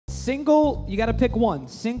you got to pick one.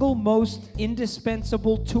 Single most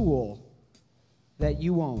indispensable tool that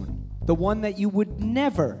you own. The one that you would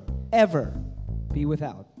never, ever be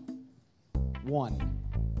without. One.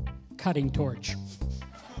 Cutting torch.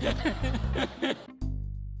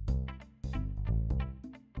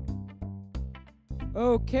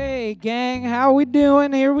 Okay, gang, how we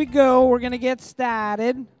doing? Here we go. We're gonna get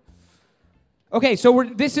started. Okay, so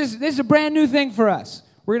this is a brand new thing for us.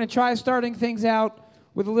 We're gonna try starting things out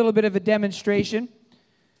with a little bit of a demonstration.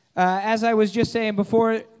 As I was just saying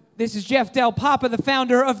before, this is Jeff Del Papa, the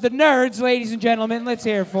founder of the Nerds, ladies and gentlemen. Let's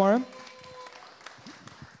hear it for him.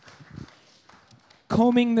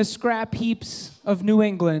 Combing the scrap heaps of New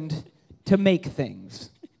England to make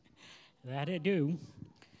things. That I do.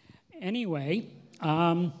 Anyway.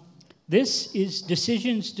 This is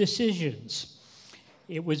Decisions.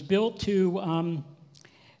 It was built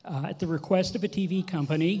at the request of a TV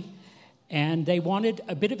company, and they wanted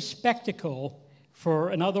a bit of spectacle for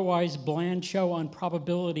an otherwise bland show on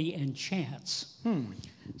probability and chance.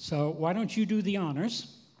 So why don't you do the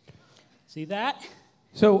honors? See that?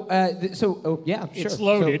 So, yeah, sure. It's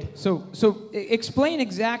loaded. So explain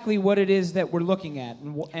exactly what it is that we're looking at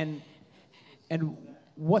and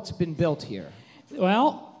what's been built here.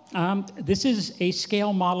 Well, this is a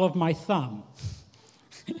scale model of my thumb.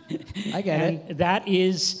 I get it. And that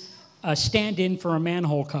is a stand-in for a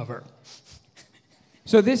manhole cover.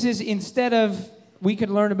 So this is, instead of, we could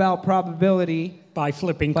learn about probability by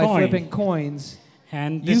flipping coins.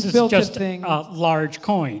 And this is just a large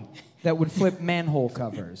coin. That would flip manhole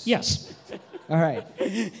covers. Yes. All right.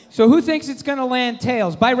 So who thinks it's going to land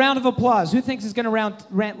tails? By round of applause, who thinks it's going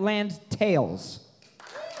to land tails?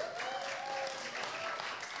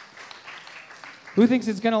 Who thinks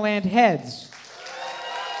it's going to land heads?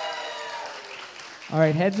 All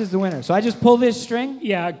right, heads is the winner. So I just pull this string?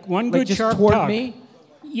 Yeah, one good just sharp toward tug. Me?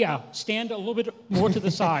 Yeah, stand a little bit more to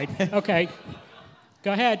the side. Okay.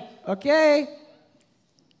 Go ahead. Okay.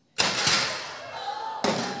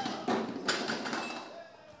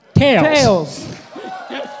 Tails.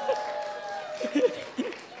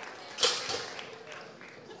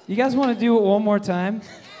 You guys want to do it one more time?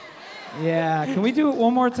 Yeah, can we do it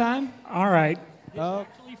one more time? All right. This Oh.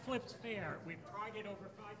 actually flips fair. We've tried it over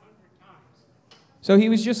 500 times. So he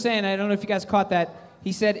was just saying, I don't know if you guys caught that,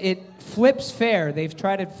 he said it flips fair. They've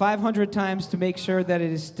tried it 500 times to make sure that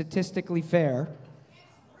it is statistically fair.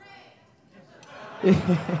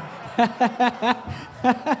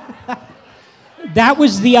 That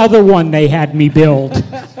was the other one they had me build.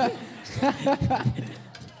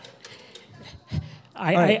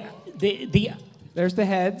 There's the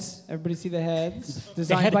heads. Everybody see the heads?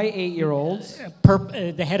 Designed by 8-year-olds.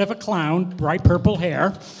 The head of a clown, bright purple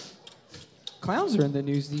hair. Clowns are in the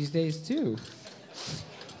news these days, too.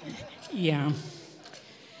 Yeah.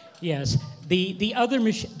 Yes. The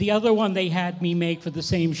other one they had me make for the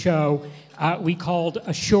same show, we called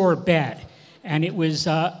a sure bet. And it was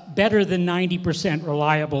better than 90%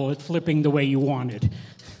 reliable at flipping the way you wanted.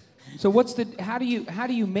 So how do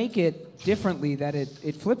you make it differently that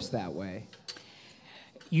it flips that way?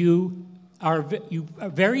 You are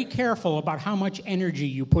very careful about how much energy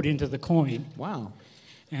you put into the coin. Wow.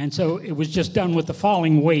 And so it was just done with the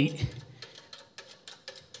falling weight.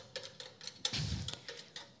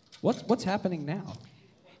 What's happening now?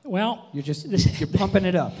 Well, you're pumping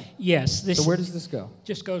it up. Yes. So where does this go?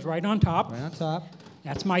 Just goes right on top. Right on top.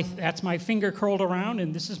 That's my finger curled around,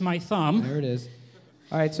 and this is my thumb. There it is.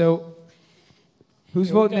 All right. So who's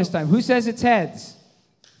voting this time? Who says it's heads?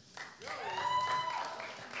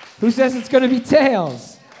 Who says it's going to be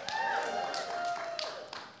tails?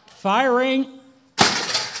 Firing.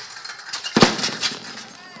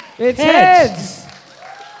 It's heads.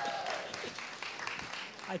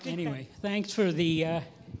 Anyway, thanks for the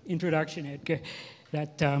introduction, Edgar.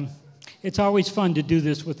 It's always fun to do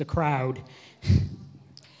this with the crowd.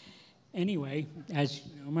 Anyway, as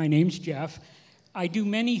you know, my name's Jeff. I do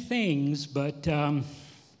many things, but the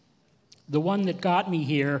one that got me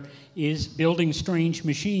here is building strange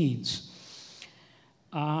machines.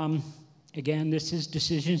 Again, this is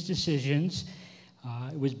Decisions.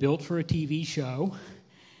 It was built for a TV show,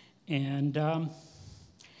 and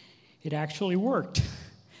it actually worked.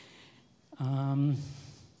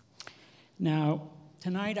 Now,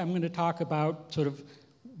 tonight I'm going to talk about sort of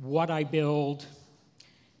what I build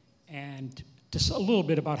and just a little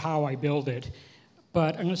bit about how I build it.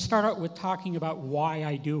 But I'm going to start out with talking about why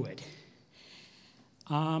I do it.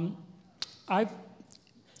 I've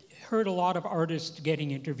heard a lot of artists getting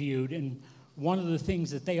interviewed, and one of the things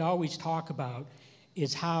that they always talk about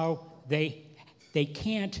is how they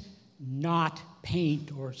can't not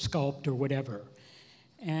paint or sculpt or whatever.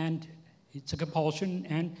 and it's a compulsion,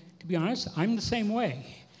 and to be honest, I'm the same way.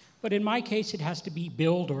 But in my case, it has to be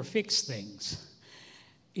build or fix things.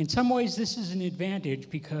 In some ways, this is an advantage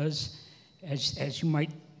because, as you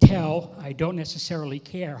might tell, I don't necessarily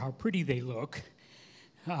care how pretty they look.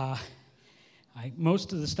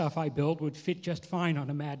 Most of the stuff I build would fit just fine on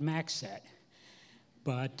a Mad Max set.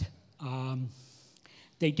 But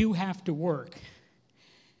they do have to work.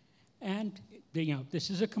 And this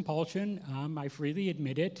is a compulsion. I freely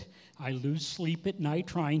admit it. I lose sleep at night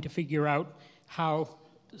trying to figure out how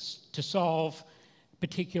to solve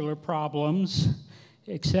particular problems,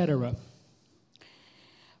 etc.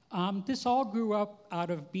 This all grew up out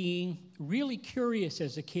of being really curious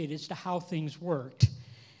as a kid as to how things worked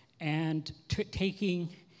and taking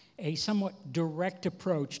a somewhat direct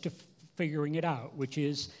approach to figuring it out, which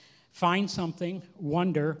is find something,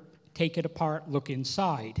 wonder, take it apart, look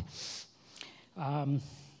inside.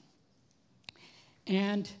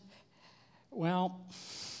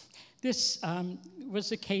 This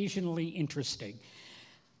was occasionally interesting.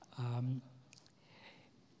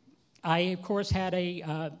 I, of course, had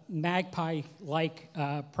a magpie-like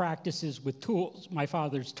practices with tools, my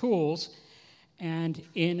father's tools, and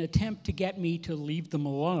in an attempt to get me to leave them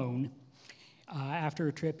alone after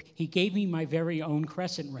a trip, he gave me my very own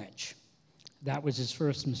crescent wrench. That was his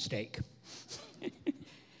first mistake.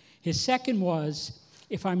 His second was,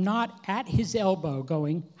 if I'm not at his elbow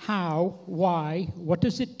going, how, why, what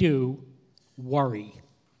does it do, worry.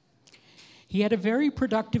 He had a very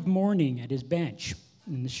productive morning at his bench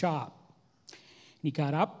in the shop. He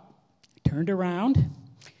got up, turned around,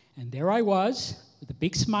 and there I was with a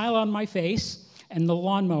big smile on my face and the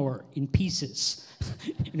lawnmower in pieces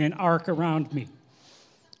in an arc around me.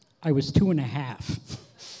 I was 2.5.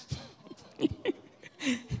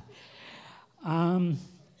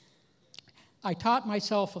 I taught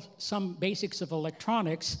myself some basics of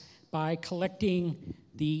electronics by collecting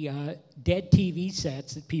the dead TV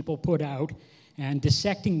sets that people put out and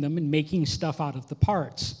dissecting them and making stuff out of the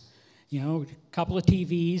parts. A couple of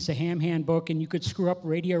TVs, a ham handbook, and you could screw up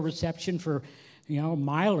radio reception for, a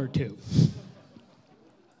mile or two.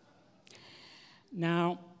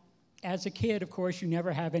 Now, as a kid, of course, you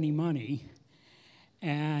never have any money,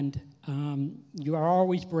 and you are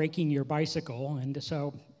always breaking your bicycle, and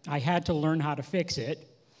so I had to learn how to fix it.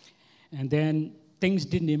 And then things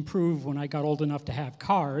didn't improve when I got old enough to have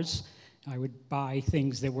cars. I would buy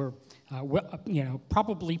things that were,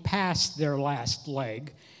 probably past their last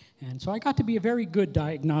leg. And so I got to be a very good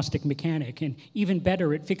diagnostic mechanic, and even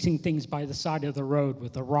better at fixing things by the side of the road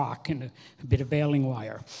with a rock and a bit of baling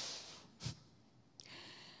wire.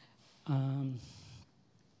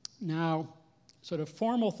 Now, sort of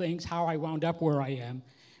formal things, how I wound up where I am.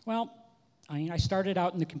 Well, I started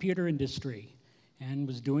out in the computer industry and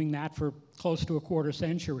was doing that for close to a quarter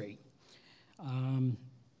century.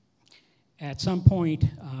 At some point,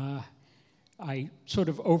 I sort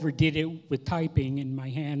of overdid it with typing, and my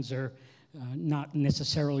hands are not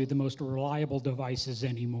necessarily the most reliable devices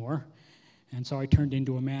anymore. And so I turned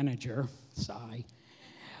into a manager. Sigh.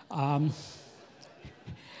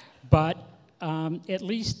 But at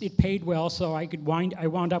least it paid well, so I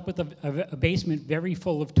wound up with a basement very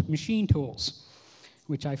full of machine tools,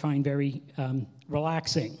 which I find very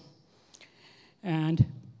relaxing. And,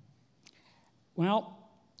 well,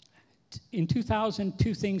 in 2000,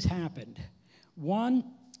 two things happened. One,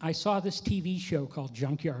 I saw this TV show called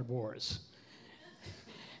Junkyard Wars.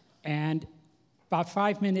 And about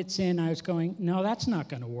 5 minutes in, I was going, no, that's not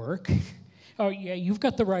going to work. Oh, yeah, you've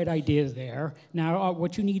got the right idea there. Now,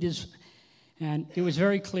 what you need is... And it was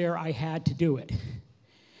very clear I had to do it.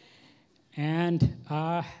 And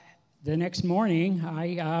the next morning,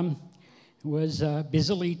 I was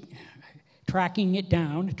busily tracking it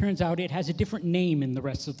down. It turns out it has a different name in the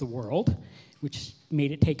rest of the world, which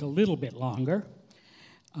made it take a little bit longer.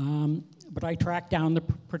 But I tracked down the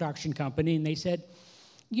production company, and they said,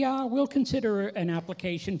 yeah, we'll consider an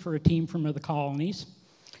application for a team from the colonies.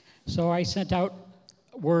 So I sent out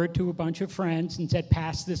word to a bunch of friends and said,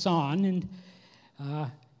 pass this on. And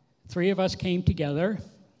 3 of us came together,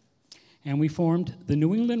 and we formed the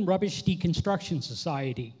New England Rubbish Deconstruction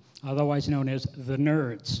Society, otherwise known as the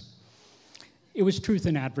Nerds. It was truth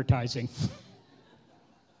in advertising.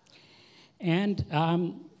 And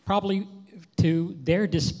probably to their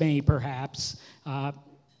dismay, perhaps,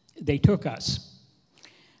 they took us.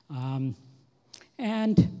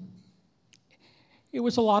 And it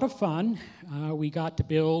was a lot of fun. We got to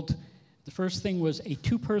build, the first thing was a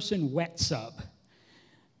 2-person wet sub.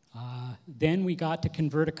 Then we got to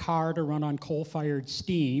convert a car to run on coal-fired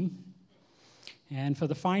steam. And for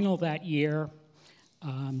the final that year,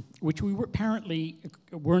 which we apparently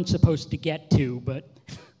weren't supposed to get to, but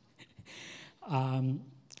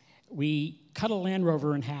we cut a Land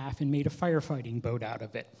Rover in half and made a firefighting boat out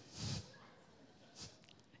of it,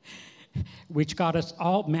 which got us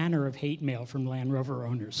all manner of hate mail from Land Rover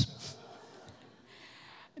owners.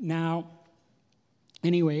 Now,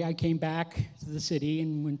 anyway, I came back to the city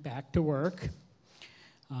and went back to work.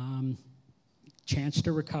 Chance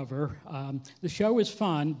to recover. The show is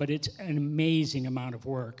fun, but it's an amazing amount of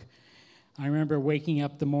work. I remember waking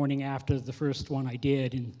up the morning after the first one I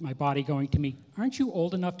did and my body going to me, "Aren't you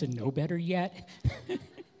old enough to know better yet?"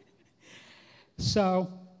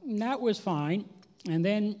 So that was fine. And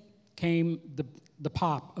then came the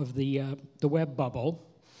pop of the web bubble,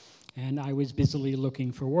 and I was busily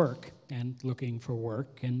looking for work and looking for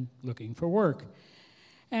work and looking for work.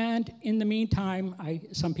 And in the meantime,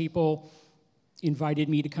 some people invited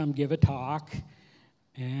me to come give a talk,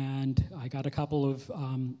 and I got a couple of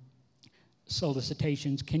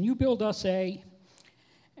solicitations. Can you build us a?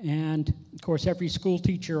 And of course, every school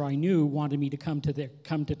teacher I knew wanted me to come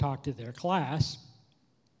to talk to their class.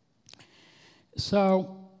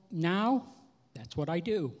 So now that's what I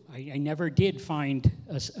do. I never did find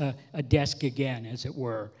a desk again, as it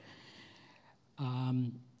were.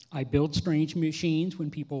 I build strange machines when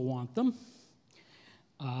people want them.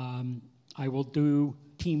 I will do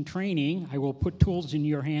team training. I will put tools in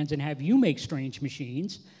your hands and have you make strange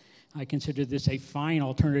machines. I consider this a fine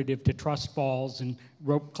alternative to trust falls and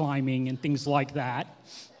rope climbing and things like that.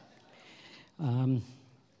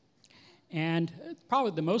 And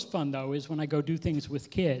probably the most fun, though, is when I go do things with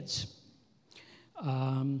kids.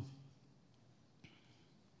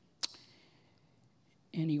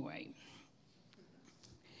 Anyway.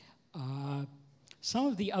 Some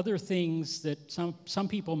of the other things that some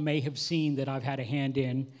people may have seen that I've had a hand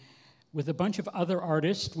in, with a bunch of other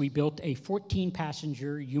artists, we built a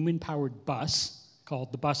 14-passenger human-powered bus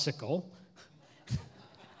called the Busicle.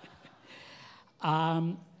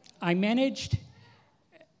 I managed,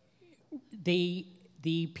 the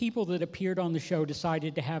people that appeared on the show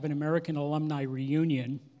decided to have an American alumni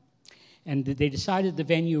reunion, and they decided the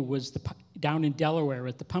venue was down in Delaware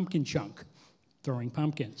at the Pumpkin Chunk, throwing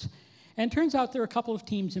pumpkins. And it turns out there are a couple of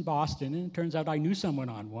teams in Boston, and it turns out I knew someone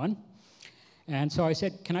on one. And so I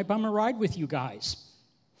said, "Can I bum a ride with you guys?"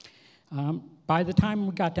 By the time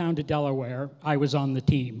we got down to Delaware, I was on the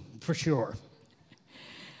team, for sure.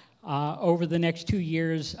 Over the next 2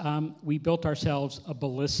 years, we built ourselves a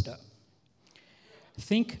ballista.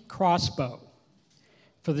 Think crossbow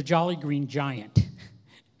for the Jolly Green Giant.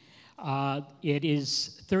 It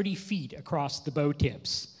is 30 feet across the bow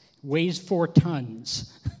tips, weighs 4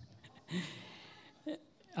 tons.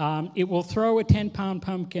 It will throw a 10-pound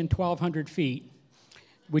pumpkin 1,200 feet,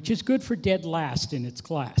 which is good for dead last in its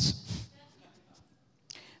class.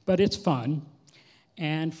 But it's fun.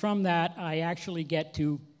 And from that, I actually get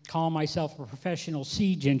to call myself a professional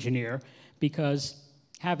siege engineer because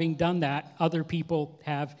having done that, other people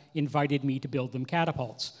have invited me to build them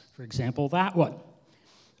catapults. For example, that one.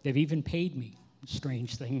 They've even paid me.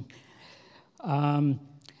 Strange thing.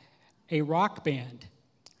 A rock band.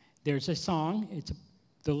 There's a song.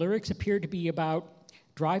 The lyrics appear to be about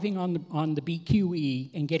driving on the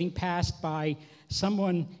BQE and getting passed by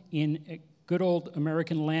someone in a good old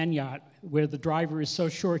American land yacht where the driver is so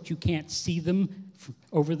short you can't see them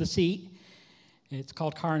over the seat. It's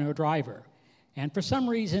called Car No Driver. And for some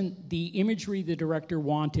reason, the imagery the director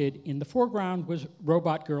wanted in the foreground was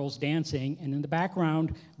robot girls dancing, and in the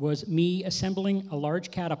background was me assembling a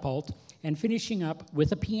large catapult and finishing up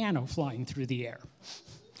with a piano flying through the air.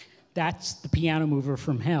 That's the piano mover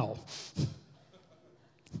from hell.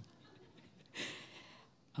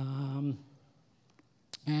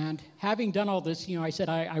 And having done all this, I said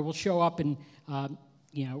I will show up and,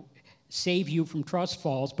 save you from trust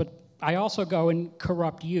falls, but I also go and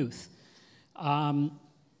corrupt youth.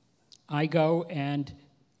 I go and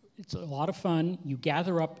it's a lot of fun. You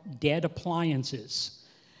gather up dead appliances.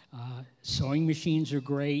 Sewing machines are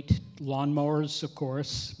great. Lawnmowers, of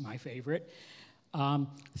course, my favorite.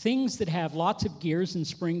 Things that have lots of gears and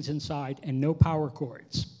springs inside and no power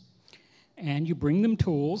cords. And you bring them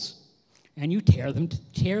tools, and you tear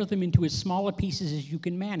them into as small a pieces as you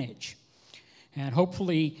can manage. And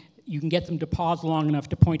hopefully you can get them to pause long enough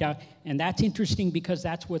to point out, and that's interesting because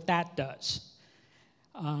that's what that does.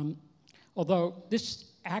 Although this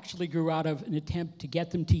actually grew out of an attempt to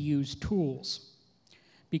get them to use tools.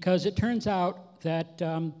 Because it turns out that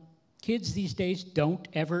kids these days don't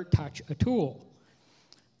ever touch a tool.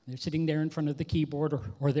 They're sitting there in front of the keyboard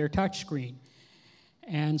or their touch screen.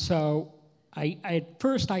 And so at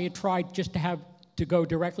first I had tried just to to go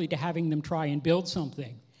directly to having them try and build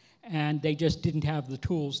something. And they just didn't have the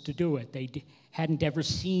tools to do it. They hadn't ever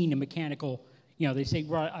seen a mechanical, they say,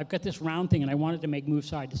 well, I've got this round thing and I wanted to move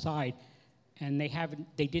side to side. And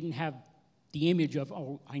they didn't have the image of,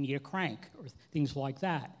 oh, I need a crank or things like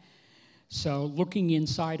that. So looking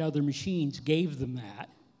inside other machines gave them that.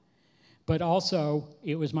 But also,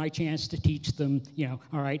 it was my chance to teach them,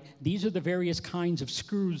 all right, these are the various kinds of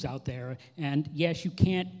screws out there. And yes,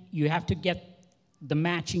 you have to get the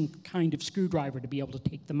matching kind of screwdriver to be able to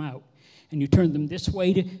take them out. And you turn them this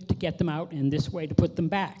way to get them out and this way to put them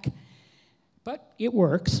back. But it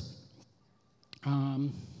works.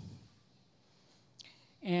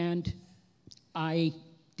 And I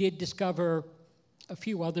did discover a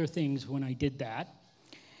few other things when I did that.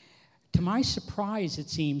 To my surprise, it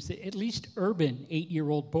seems that at least urban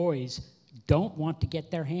 8-year-old boys don't want to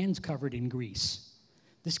get their hands covered in grease.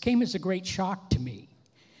 This came as a great shock to me.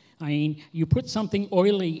 I mean, you put something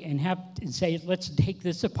oily and say, let's take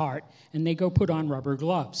this apart, and they go put on rubber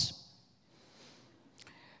gloves.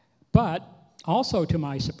 But also to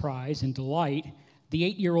my surprise and delight, the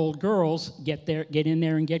 8-year-old girls get in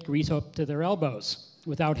there and get grease up to their elbows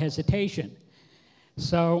without hesitation.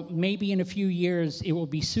 So maybe in a few years, it will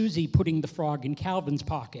be Susie putting the frog in Calvin's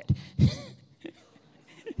pocket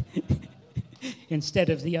instead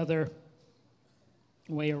of the other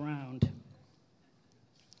way around.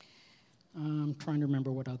 I'm trying to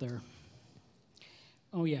remember what other.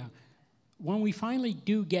 Oh, yeah. When we finally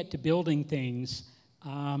do get to building things,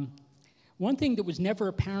 one thing that was never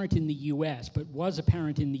apparent in the US, but was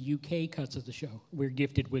apparent in the UK cuts of the show, we're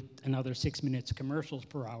gifted with another 6 minutes of commercials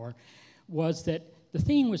per hour, was that the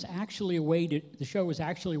show was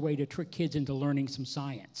actually a way to trick kids into learning some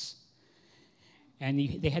science. And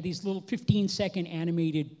they had these little 15-second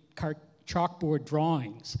animated chalkboard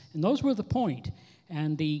drawings, and those were the point.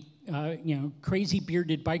 And the crazy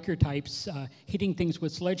bearded biker types hitting things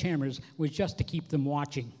with sledgehammers was just to keep them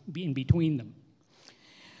watching in between them.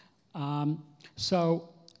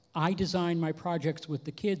 So I designed my projects with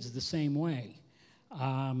the kids the same way.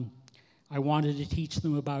 I wanted to teach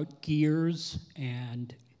them about gears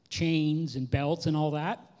and chains and belts and all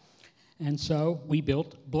that. And so we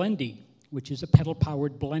built Blendy, which is a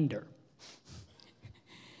pedal-powered blender.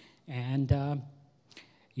 And,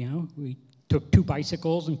 we took 2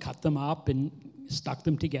 bicycles and cut them up and stuck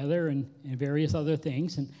them together and various other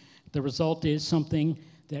things. And the result is something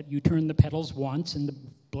that you turn the pedals once and the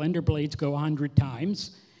blender blades go 100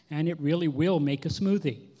 times, and it really will make a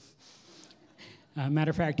smoothie.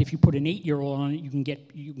 Matter of fact, if you put an 8-year-old on it,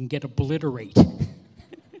 you can get obliterate.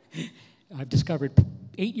 I've discovered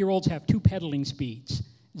 8-year-olds have 2 pedaling speeds,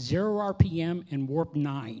 0 RPM and warp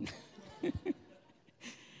 9.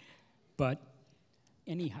 But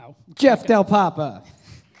anyhow. Jeff Del Papa,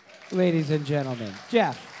 ladies and gentlemen.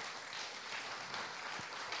 Jeff.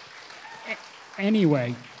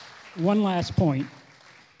 Anyway, one last point.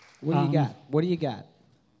 What do you got?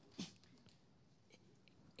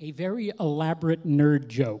 A very elaborate nerd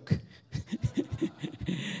joke.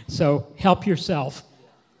 So help yourself.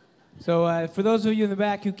 So for those of you in the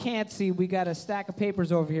back who can't see, we got a stack of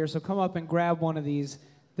papers over here, so come up and grab one of these.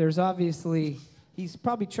 There's obviously, he's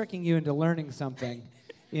probably tricking you into learning something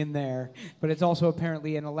in there, but it's also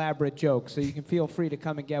apparently an elaborate joke, so you can feel free to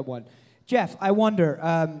come and get one. Jeff, I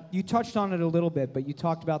wonder, you touched on it a little bit, but you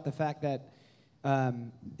talked about the fact that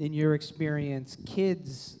in your experience,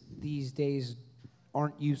 kids these days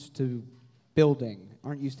aren't used to building,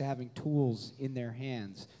 aren't used to having tools in their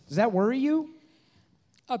hands. Does that worry you?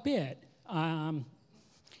 A bit.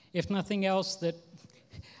 If nothing else, that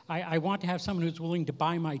I want to have someone who's willing to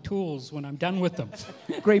buy my tools when I'm done with them.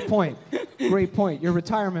 Great point. Great point. Your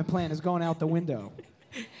retirement plan is going out the window.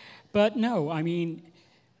 But no, I mean,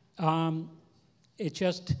 it's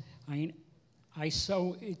just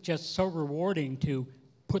so rewarding to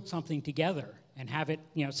put something together and have it,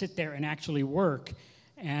 sit there and actually work,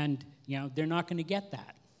 and they're not going to get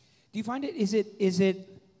that. Do you find it? Is it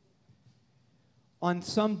on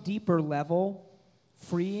some deeper level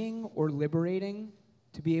freeing or liberating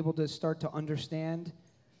to be able to start to understand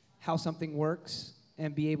how something works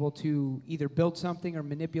and be able to either build something or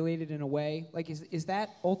manipulate it in a way? Like, is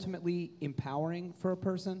that ultimately empowering for a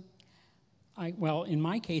person? Well, in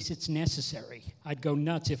my case, it's necessary. I'd go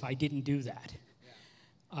nuts if I didn't do that.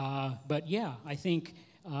 Yeah. But yeah, I think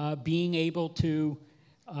being able to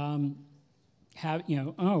have,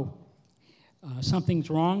 something's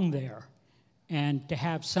wrong there, and to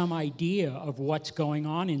have some idea of what's going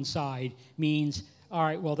on inside means, all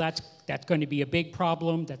right, well, that's going to be a big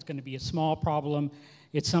problem, that's going to be a small problem.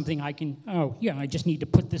 It's something I can, oh, yeah, I just need to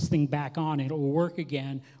put this thing back on, it'll work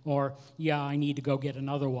again, or, yeah, I need to go get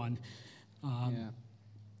another one. Yeah.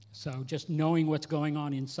 So just knowing what's going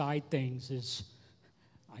on inside things is,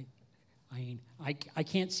 I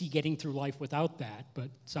can't see getting through life without that, but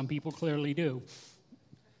some people clearly do.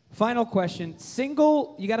 Final question.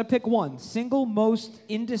 You got to pick one. Single most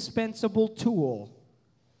indispensable tool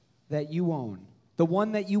that you own. The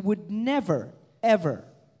one that you would never, ever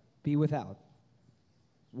be without.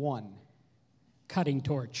 One. Cutting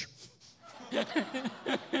torch. I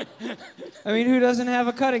mean, who doesn't have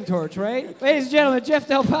a cutting torch, right? Ladies and gentlemen, Jeff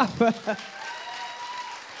Del Papa.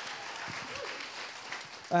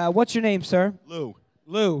 What's your name, sir? Lou.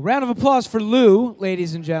 Lou. Round of applause for Lou,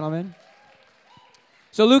 ladies and gentlemen.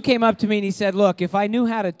 So Lou came up to me and he said, look, if I knew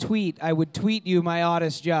how to tweet, I would tweet you my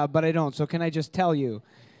oddest job, but I don't, so can I just tell you?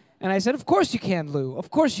 And I said, of course you can, Lou. Of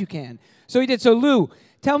course you can. So he did. So Lou,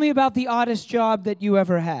 tell me about the oddest job that you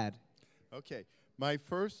ever had. Okay. My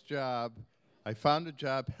first job, I found a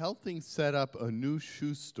job helping set up a new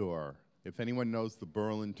shoe store, if anyone knows the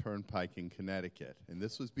Berlin Turnpike in Connecticut. And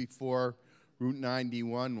this was before Route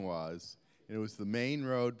 91 was. And it was the main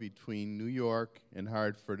road between New York and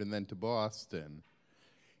Hartford and then to Boston.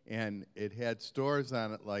 And it had stores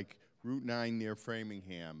on it like Route 9 near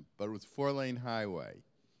Framingham, but it was 4-lane highway.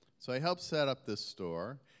 So I helped set up this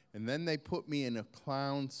store, and then they put me in a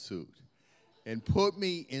clown suit and put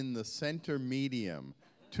me in the center medium,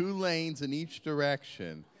 2 lanes in each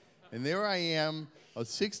direction. And there I am, a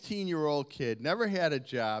 16-year-old kid, never had a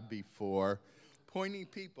job before, pointing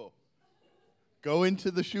people. Go into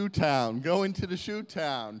the shoe town, go into the shoe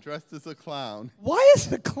town, dressed as a clown. Why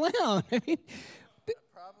is a clown? I mean,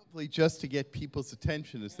 probably just to get people's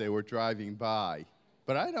attention as they were driving by.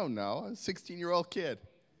 But I don't know, a 16-year-old kid.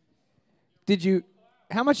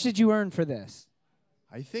 How much did you earn for this?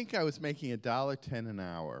 I think I was making $1.10 an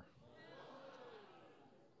hour.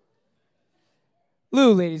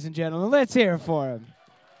 Lou, ladies and gentlemen, let's hear it for him.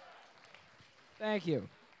 Thank you.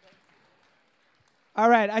 All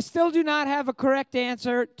right, I still do not have a correct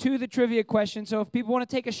answer to the trivia question, so if people want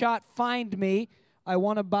to take a shot, find me. I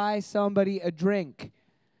want to buy somebody a drink.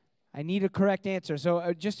 I need a correct answer.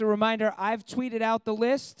 So just a reminder, I've tweeted out the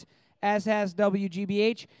list, as has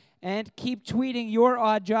WGBH, and keep tweeting your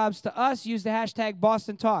odd jobs to us. Use the hashtag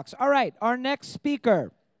BostonTalks. All right, our next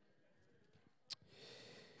speaker.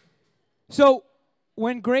 So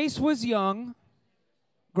when Grace was young,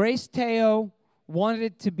 Grace Teo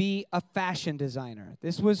wanted to be a fashion designer.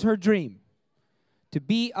 This was her dream, to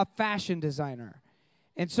be a fashion designer.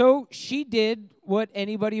 And so she did what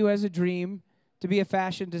anybody who has a dream to be a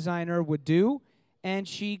fashion designer would do, and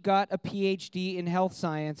she got a PhD in health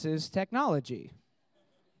sciences technology,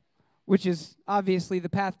 which is obviously the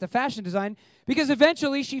path to fashion design, because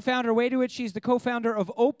eventually she found her way to it. She's the co-founder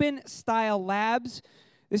of Open Style Labs.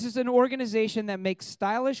 This is an organization that makes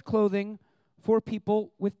stylish clothing for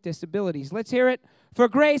people with disabilities. Let's hear it for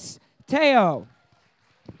Grace Teo.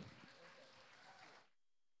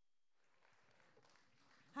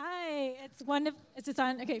 Hi, it's wonderful. Is this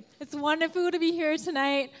on? Okay, it's wonderful to be here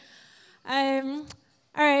tonight. All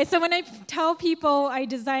right, so when I tell people I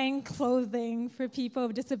design clothing for people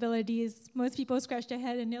with disabilities, most people scratch their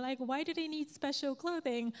head and they're like, why do they need special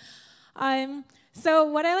clothing? So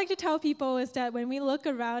what I like to tell people is that when we look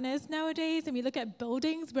around us nowadays and we look at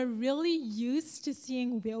buildings, we're really used to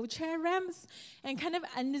seeing wheelchair ramps and kind of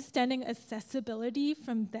understanding accessibility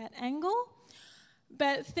from that angle.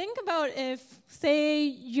 But think about if, say,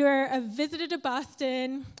 you're a visitor to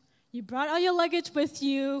Boston, you brought all your luggage with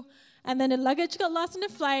you, and then the luggage got lost on the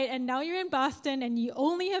flight, and now you're in Boston, and you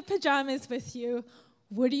only have pajamas with you.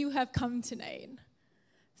 Would you have come tonight?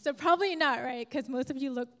 So probably not, right? Because most of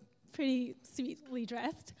you look pretty sweetly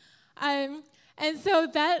dressed. And so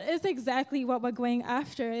that is exactly what we're going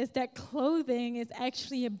after, is that clothing is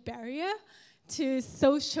actually a barrier to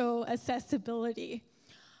social accessibility.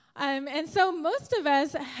 And so most of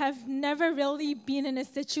us have never really been in a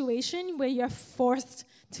situation where you're forced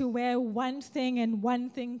to wear one thing and one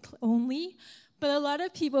thing only, but a lot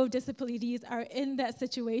of people with disabilities are in that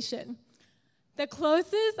situation. The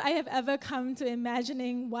closest I have ever come to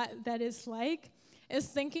imagining what that is like is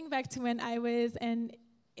thinking back to when I was an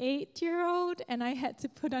 8-year-old and I had to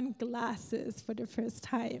put on glasses for the first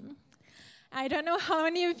time. I don't know how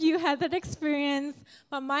many of you had that experience,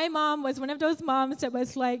 but my mom was one of those moms that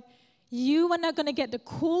was like, you are not going to get the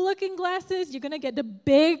cool-looking glasses, you're going to get the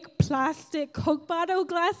big plastic Coke bottle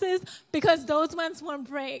glasses because those ones won't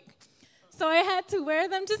break. So I had to wear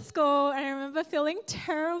them to school, and I remember feeling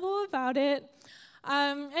terrible about it.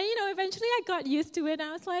 And, you know, eventually I got used to it, and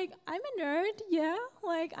I was like, I'm a nerd, yeah,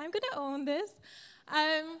 like, I'm going to own this.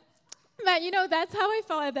 But, that's how I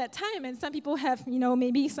felt at that time. And some people have,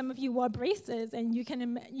 maybe some of you wore braces, and you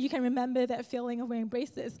can remember that feeling of wearing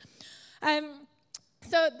braces.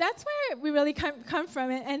 So that's where we really come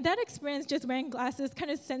from. And that experience, just wearing glasses,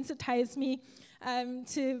 kind of sensitized me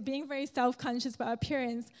to being very self-conscious about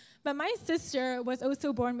appearance. But my sister was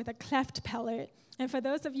also born with a cleft palate. And for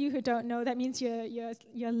those of you who don't know, that means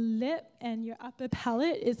your lip and your upper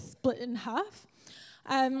palate is split in half.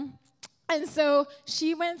 And so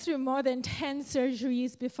she went through more than 10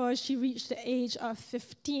 surgeries before she reached the age of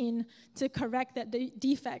 15 to correct that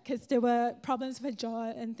defect, because there were problems with her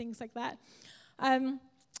jaw and things like that.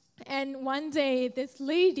 And one day, this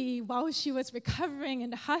lady, while she was recovering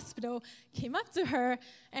in the hospital, came up to her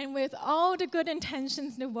and with all the good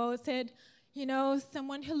intentions in the world said,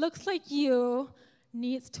 someone who looks like you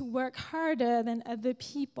needs to work harder than other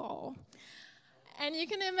people. And you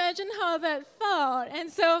can imagine how that felt.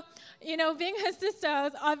 And so, being her sister, I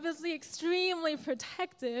was obviously extremely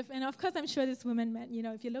protective. And of course, I'm sure this woman meant,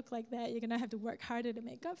 if you look like that, you're going to have to work harder to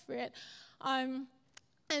make up for it.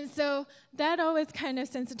 And so that always kind of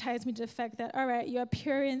sensitized me to the fact that, all right, your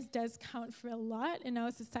appearance does count for a lot in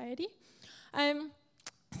our society. So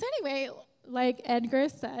anyway, like Edgar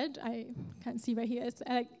said, I can't see where he is.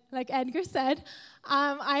 Like Edgar said,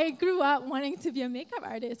 I grew up wanting to be a makeup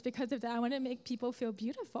artist because of that. I wanted to make people feel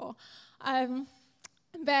beautiful.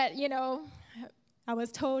 But, I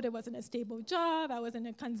was told it wasn't a stable job. I was in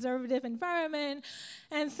a conservative environment.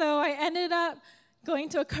 And so I ended up going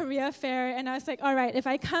to a career fair, and I was like, all right, if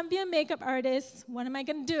I can't be a makeup artist, what am I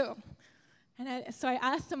going to do? And so I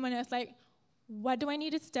asked someone, I was like, what do I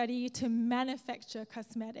need to study to manufacture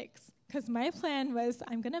cosmetics? Because my plan was,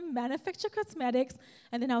 I'm going to manufacture cosmetics,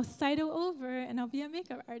 and then I'll sidle over, and I'll be a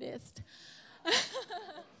makeup artist.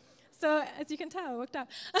 So as you can tell, I worked out.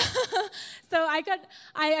 So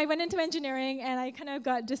I went into engineering, and I kind of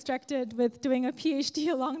got distracted with doing a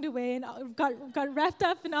PhD along the way, and got wrapped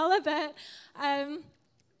up in all of that.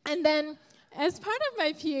 And then, as part of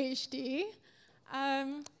my PhD,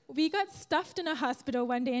 we got stuffed in a hospital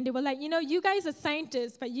one day, and they were like, you guys are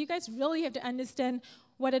scientists, but you guys really have to understand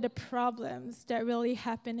what are the problems that really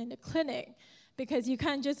happen in the clinic, because you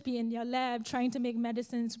can't just be in your lab trying to make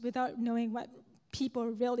medicines without knowing what people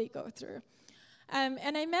really go through.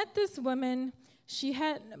 And I met this woman. She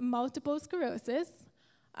had multiple sclerosis.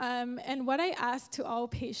 And what I asked to all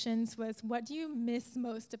patients was, what do you miss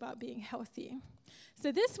most about being healthy?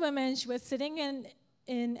 So this woman, she was sitting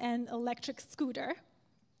in an electric scooter.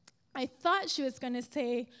 I thought she was going to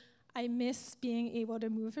say, I miss being able to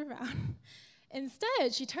move around.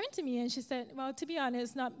 Instead, she turned to me and she said, well, to be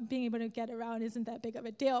honest, not being able to get around isn't that big of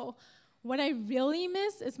a deal. What I really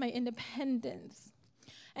miss is my independence.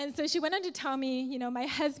 And so she went on to tell me, my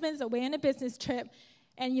husband's away on a business trip,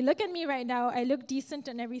 and you look at me right now, I look decent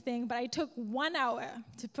and everything, but I took 1 hour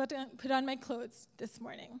to put on my clothes this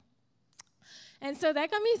morning. And so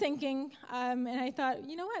that got me thinking, and I thought,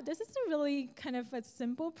 you know what, this is a really kind of a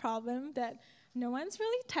simple problem that no one's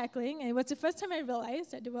really tackling. And it was the first time I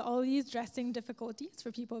realized that there were all these dressing difficulties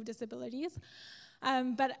for people with disabilities.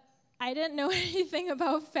 But I didn't know anything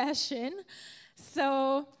about fashion,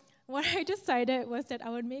 so what I decided was that I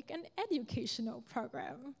would make an educational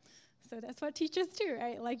program. So that's what teachers do,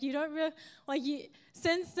 right?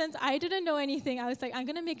 Since I didn't know anything, I was like, I'm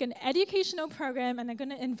going to make an educational program, and I'm going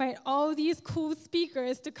to invite all these cool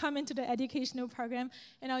speakers to come into the educational program,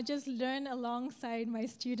 and I'll just learn alongside my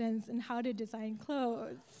students in how to design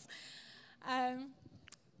clothes.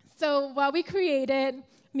 So what we created,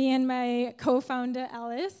 me and my co-founder,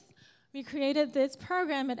 Alice, we created this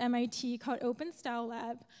program at MIT called Open Style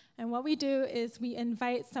Lab, and what we do is we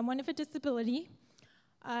invite someone with a disability,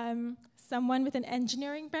 someone with an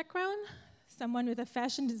engineering background, someone with a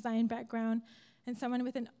fashion design background, and someone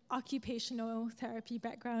with an occupational therapy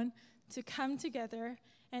background to come together,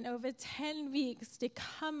 and over 10 weeks, they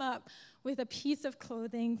come up with a piece of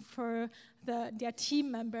clothing for their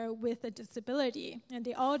team member with a disability, and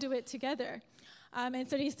they all do it together. And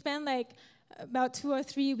so they spend about 2 or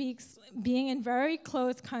 3 weeks being in very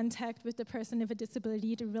close contact with the person with a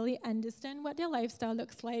disability to really understand what their lifestyle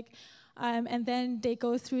looks like. And then they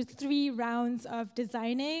go through 3 rounds of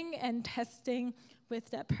designing and testing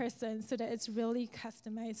with that person so that it's really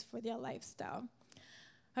customized for their lifestyle.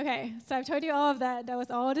 Okay, so I've told you all of that. That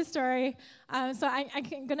was all the story. So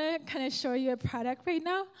I'm going to kind of show you a product right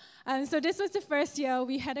now. So this was the first year.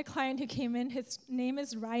 We had a client who came in. His name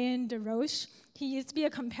is Ryan DeRoche. He used to be a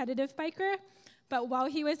competitive biker, but while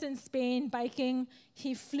he was in Spain biking,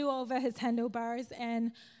 he flew over his handlebars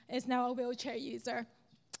and is now a wheelchair user.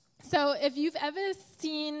 So if you've ever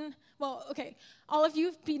seen well, okay, all of you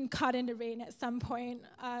have been caught in the rain at some point,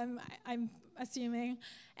 I'm assuming.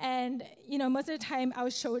 And, most of the time our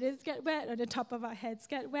shoulders get wet or the top of our heads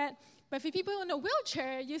get wet. But for people in a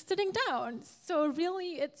wheelchair, you're sitting down. So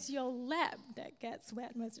really, it's your lap that gets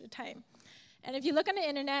wet most of the time. And if you look on the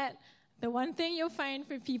internet, the one thing you'll find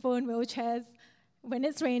for people in wheelchairs when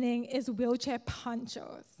it's raining is wheelchair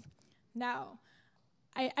ponchos. Now,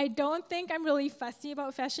 I don't think I'm really fussy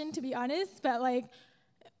about fashion, to be honest, but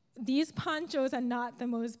these ponchos are not the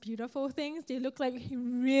most beautiful things. They look like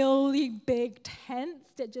really big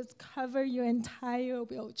tents that just cover your entire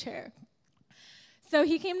wheelchair. So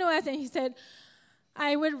he came to us and he said,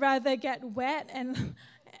 I would rather get wet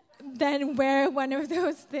than wear one of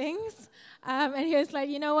those things. And he was like,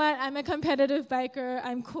 you know what? I'm a competitive biker.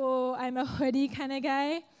 I'm cool. I'm a hoodie kind of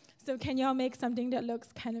guy. So can y'all make something that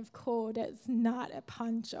looks kind of cool that's not a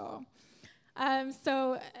poncho?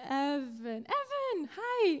 So Evan,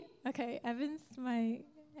 hi. Okay, Evan's my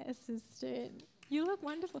assistant. You look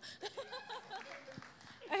wonderful.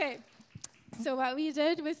 Okay, so what we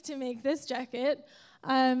did was to make this jacket,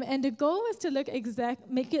 and the goal was to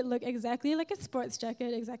make it look exactly like a sports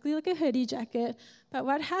jacket, exactly like a hoodie jacket. But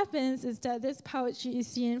what happens is that this pouch you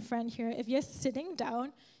see in front here, if you're sitting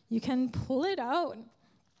down, you can pull it out,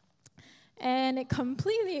 and it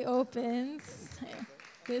completely opens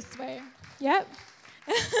this way. Yep.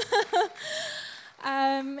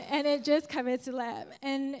 And it just covers the lap.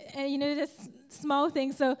 And this small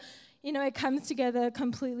thing, so, it comes together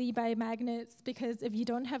completely by magnets, because if you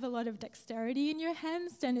don't have a lot of dexterity in your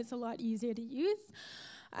hands, then it's a lot easier to use.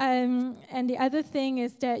 And the other thing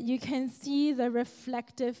is that you can see the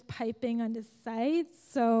reflective piping on the sides.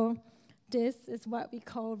 So this is what we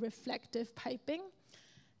call reflective piping.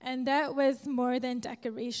 And that was more than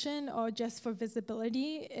decoration or just for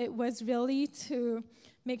visibility. It was really to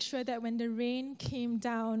make sure that when the rain came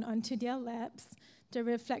down onto their laps, the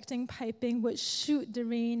reflecting piping would shoot the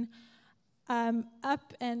rain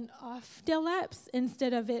up and off their laps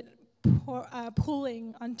instead of it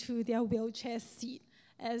pulling onto their wheelchair seat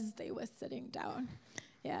as they were sitting down.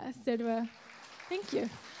 Yeah, so thank you.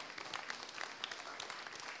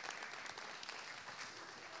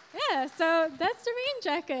 Yeah, so that's the rain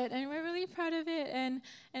jacket, and we're really proud of it. And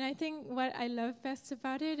I think what I love best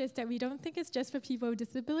about it is that we don't think it's just for people with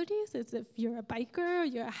disabilities. It's if you're a biker, or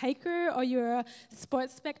you're a hiker, or you're a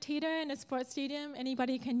sports spectator in a sports stadium,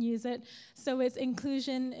 anybody can use it. So it's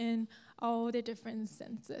inclusion in all the different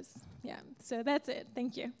senses. Yeah, so that's it.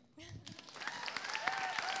 Thank you.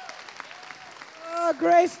 Oh,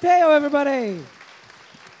 Grace Teo, everybody.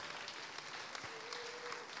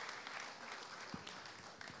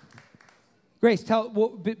 Grace,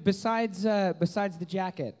 besides the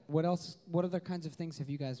jacket, what other kinds of things have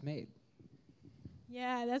you guys made?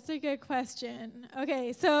 Yeah, that's a good question.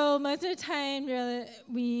 Okay, so most of the time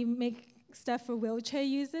we make stuff for wheelchair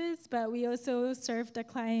users, but we also served a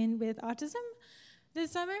client with autism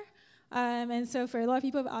this summer. And so for a lot of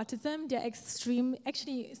people with autism, they're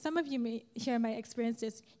actually, some of you here might experience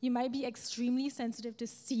this. You might be extremely sensitive to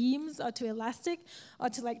seams or to elastic or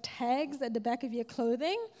to tags at the back of your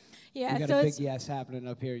clothing. Yeah, you got a big yes happening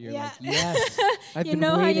up here. You're like, yes. I've you been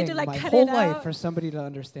know waiting how you my cut whole it out? life for somebody to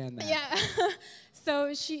understand that. Yeah.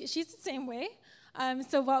 So she's the same way.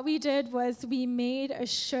 So what we did was we made a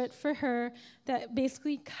shirt for her that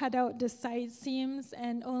basically cut out the side seams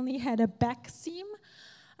and only had a back seam.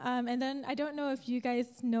 And then I don't know if you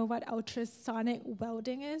guys know what ultrasonic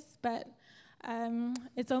welding is, but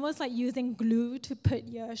it's almost like using glue to put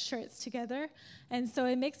your shirts together. And so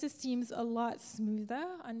it makes the seams a lot smoother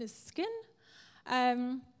on the skin.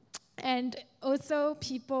 And also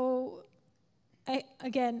people,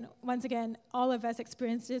 once again, all of us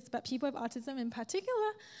experience this, but people with autism in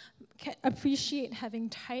particular can appreciate having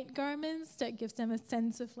tight garments that gives them a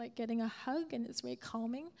sense of getting a hug, and it's very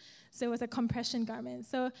calming. So it was a compression garment.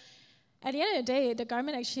 So at the end of the day, the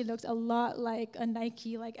garment actually looked a lot like a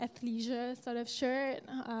Nike, athleisure sort of shirt.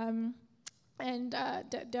 And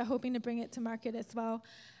they're hoping to bring it to market as well.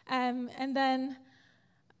 And then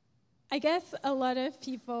I guess a lot of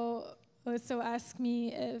people also ask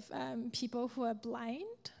me if people who are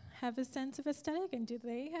blind have a sense of aesthetic, and do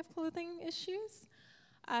they have clothing issues?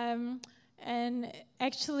 And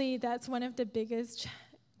actually, that's one of the biggest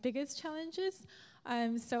challenges.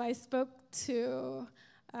 So I spoke to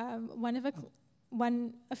a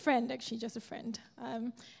friend, actually, just a friend,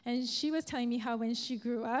 and she was telling me how when she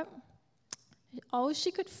grew up, all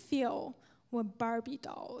she could feel were Barbie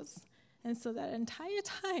dolls. And so that entire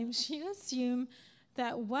time, she assumed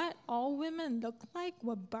that what all women looked like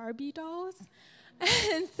were Barbie dolls.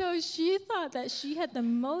 And so she thought that she had the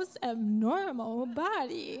most abnormal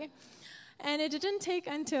body. And it didn't take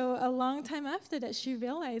until a long time after that she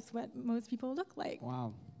realized what most people look like.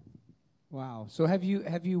 Wow. Wow. So have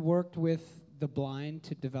you worked with the blind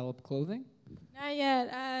to develop clothing? Not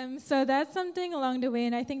yet. So that's something along the way,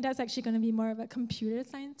 and I think that's actually going to be more of a computer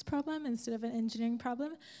science problem instead of an engineering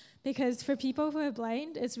problem, because for people who are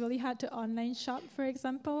blind, it's really hard to online shop, for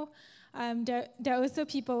example. There are also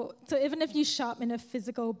people, so even if you shop in a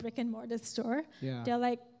physical brick and mortar store, there are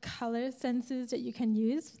like color sensors that you can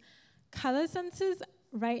use. Color sensors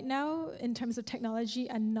right now, in terms of technology,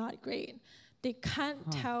 are not great. They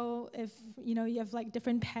can't tell if you have like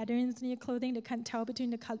different patterns in your clothing. They can't tell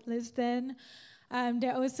between the colors then.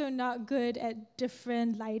 They're also not good at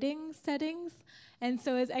different lighting settings. And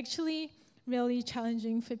so it's actually really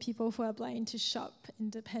challenging for people who are blind to shop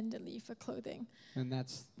independently for clothing. And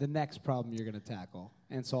that's the next problem you're going to tackle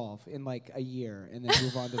and solve in like a year and then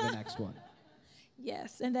move on to the next one.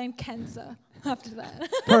 Yes, and then cancer after that.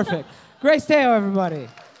 Perfect. Grace Teo, everybody.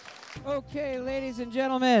 Okay, ladies and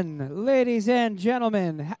gentlemen,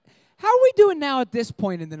 how are we doing now at this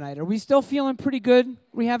point in the night? Are we still feeling pretty good?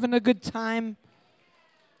 We having a good time?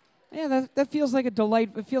 Yeah, that feels like a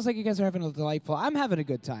delight. It feels like you guys are having a delightful. I'm having a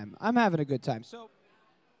good time. So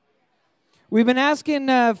we've been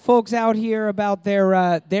asking folks out here about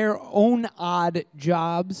their own odd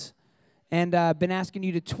jobs, and been asking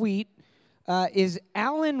you to tweet. Is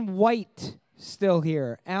Alan White still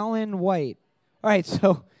here? Alan White. All right,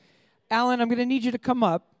 so Alan, I'm going to need you to come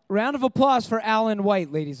up. Round of applause for Alan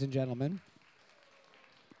White, ladies and gentlemen.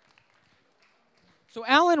 So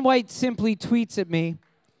Alan White simply tweets at me,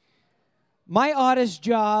 "My oddest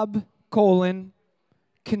job,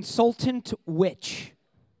 consultant witch."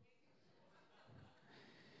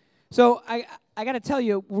 So I got to tell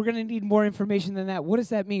you, we're going to need more information than that. What does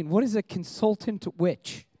that mean? What is a consultant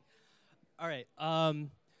witch? All right.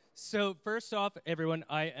 So first off, everyone,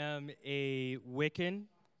 I am a Wiccan.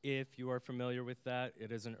 If you are familiar with that,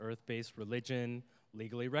 it is an earth-based religion,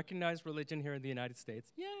 legally recognized religion here in the United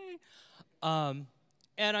States. Yay! And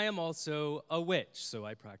I am also a witch, so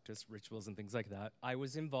I practice rituals and things like that. I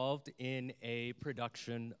was involved in a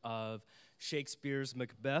production of Shakespeare's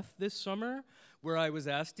Macbeth this summer, where I was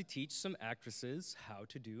asked to teach some actresses how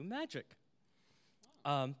to do magic.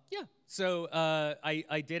 So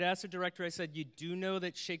I did ask the director, I said, you do know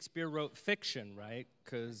that Shakespeare wrote fiction, right?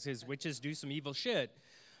 Because his witches do some evil shit.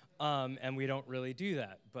 And we don't really do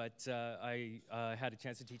that. But I had a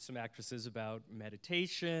chance to teach some actresses about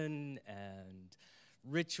meditation and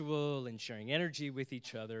ritual and sharing energy with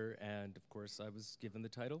each other. And, of course, I was given the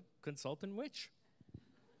title Consultant Witch.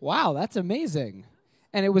 Wow, that's amazing.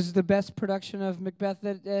 And it was the best production of Macbeth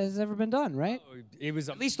that has ever been done, right? Oh, it was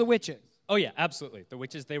at least the witches. Oh, yeah, absolutely. The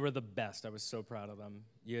witches, they were the best. I was so proud of them.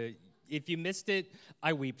 If you missed it,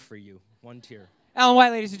 I weep for you. One tear. Alan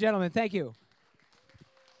White, ladies and gentlemen, thank you.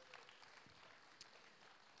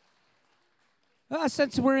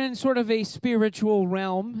 Since we're in sort of a spiritual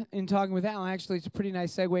realm in talking with Alan, actually, it's a pretty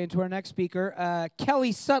nice segue into our next speaker, Kelle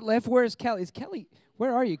Sutliff. Where's Kelle?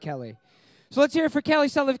 Where are you, Kelle? So let's hear it for Kelle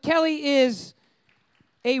Sutliff. Kelle is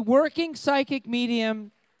a working psychic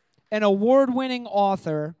medium, an award-winning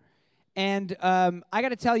author, and I got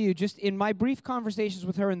to tell you, just in my brief conversations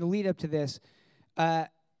with her in the lead-up to this,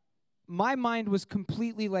 my mind was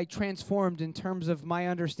completely transformed in terms of my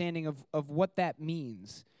understanding of what that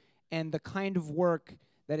means and the kind of work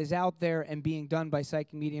that is out there and being done by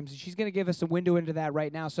psychic mediums. And she's going to give us a window into that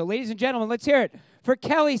right now. So, ladies and gentlemen, let's hear it for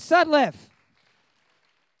Kelle Sutliff.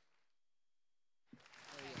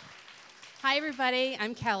 Hi, everybody.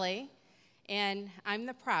 I'm Kelle, and I'm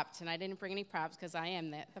the prop. And I didn't bring any props because I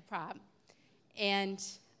am the prop. And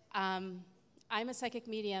I'm a psychic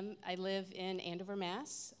medium. I live in Andover,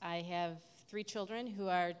 Mass. I have 3 children who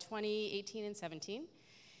are 20, 18, and 17.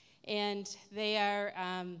 And they are...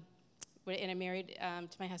 and I'm married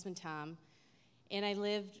to my husband, Tom. And I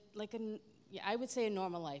lived I would say a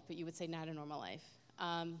normal life, but you would say not a normal life.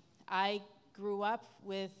 I grew up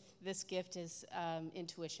with this gift as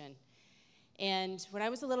intuition. And when I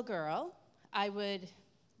was a little girl, I would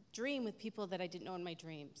dream with people that I didn't know in my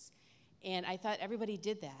dreams. And I thought everybody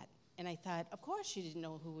did that. And I thought, of course you didn't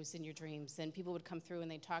know who was in your dreams. And people would come through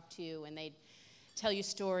and they'd talk to you and they'd tell you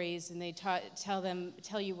stories and they'd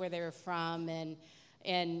tell you where they were from and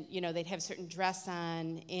they'd have a certain dress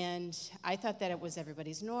on, and I thought that it was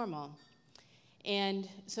everybody's normal. And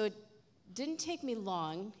so it didn't take me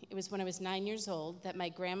long. It was when I was 9 years old that my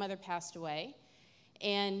grandmother passed away,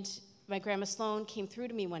 and my grandma Sloan came through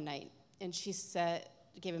to me one night, and she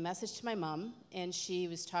gave a message to my mom, and she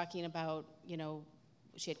was talking about,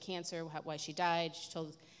 she had cancer, why she died. She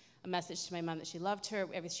told a message to my mom that she loved her,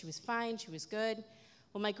 she was fine, she was good.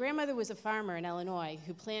 Well, my grandmother was a farmer in Illinois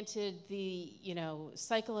who planted the,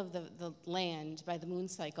 cycle of the land by the moon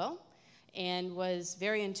cycle and was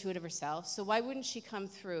very intuitive herself. So why wouldn't she come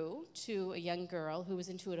through to a young girl who was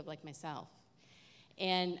intuitive like myself?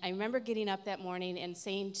 And I remember getting up that morning and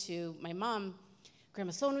saying to my mom,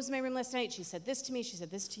 Grandma Sloan was in my room last night. She said this to me. She said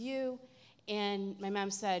this to you. And my mom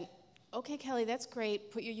said, okay, Kelly, that's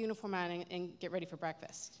great. Put your uniform on and get ready for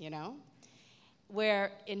breakfast,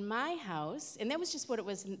 Where in my house, and that was just what it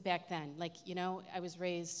was back then. Like, I was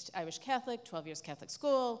raised Irish Catholic, 12 years Catholic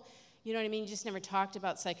school. You know what I mean? You just never talked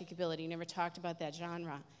about psychic ability. You never talked about that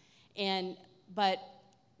genre. But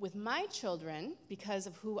with my children, because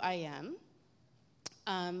of who I am,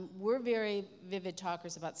 we're very vivid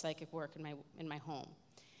talkers about psychic work in my home.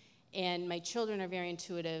 And my children are very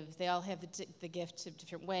intuitive. They all have the gift of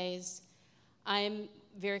different ways. I'm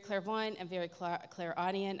very clairvoyant. I'm very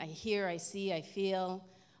clairaudient. I hear, I see, I feel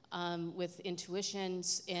with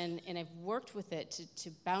intuitions. And I've worked with it to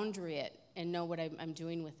boundary it and know what I'm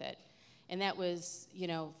doing with it. And that was,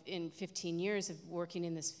 in 15 years of working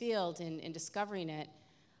in this field and discovering it,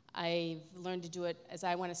 I've learned to do it, as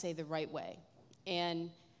I want to say, the right way. And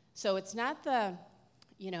so it's not the,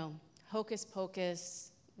 hocus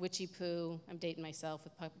pocus, witchy poo, I'm dating myself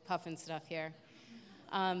with puffin stuff here,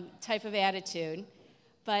 type of attitude.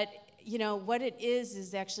 But, what it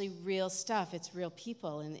is actually real stuff. It's real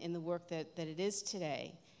people in the work that it is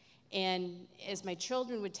today. And as my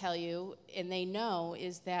children would tell you, and they know,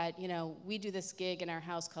 is that, we do this gig in our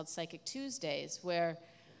house called Psychic Tuesdays, where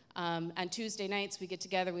on Tuesday nights we get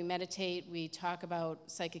together, we meditate, we talk about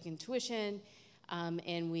psychic intuition,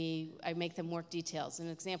 and I make them work details. An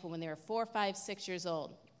example, when they were 4, 5, 6 years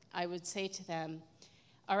old, I would say to them,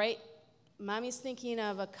 all right, Mommy's thinking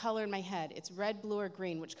of a color in my head. It's red, blue, or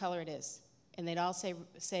green, which color it is. And they'd all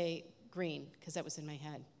say green, because that was in my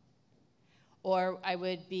head. Or I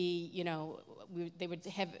would be, they would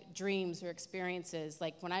have dreams or experiences,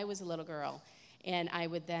 like when I was a little girl, and I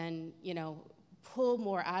would then, pull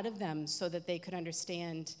more out of them so that they could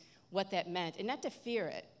understand what that meant, and not to fear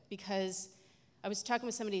it, because I was talking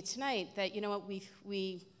with somebody tonight that,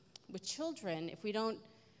 we with children, if we don't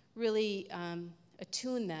really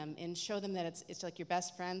attune them and show them that it's like your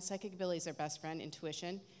best friend, psychic ability is their best friend,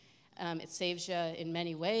 intuition. It saves you in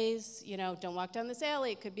many ways. Don't walk down this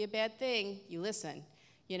alley. It could be a bad thing. You listen.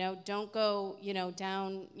 Don't go,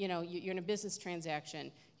 down, you're in a business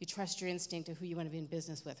transaction. You trust your instinct of who you want to be in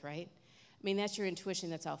business with, right? I mean, that's your intuition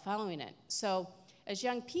that's all following it. So as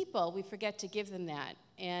young people, we forget to give them that.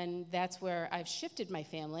 And that's where I've shifted my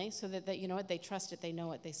family so that they trust it, they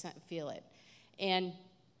know it, they feel it. And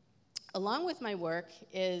along with my work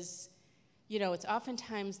is, it's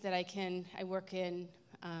oftentimes that I work in,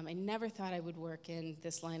 I never thought I would work in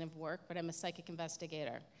this line of work, but I'm a psychic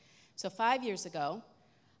investigator. So 5 years ago,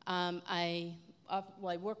 I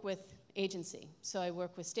work with agency. So I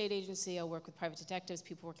work with state agency, I work with private detectives,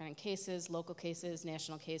 people working on cases, local cases,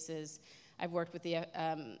 national cases. I've worked with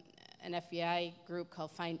an FBI group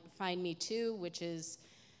called Find Me Too, which is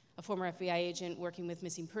a former FBI agent working with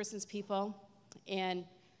missing persons people. And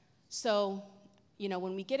so,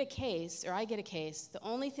 when we get a case, or I get a case, the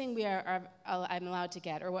only thing I'm allowed to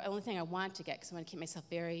get, or the only thing I want to get, because I want to keep myself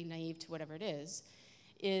very naive to whatever it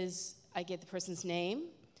is I get the person's name,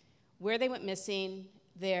 where they went missing,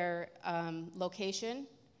 their location,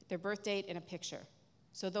 their birth date, and a picture.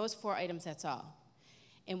 So those 4 items, that's all.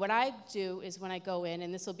 And what I do is when I go in,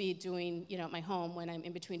 and this will be doing, at my home, when I'm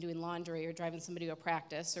in between doing laundry or driving somebody to a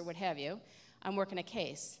practice or what have you, I'm working a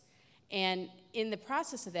case. And in the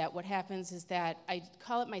process of that, what happens is that I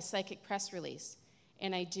call it my psychic press release,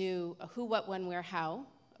 and I do a who, what, when, where, how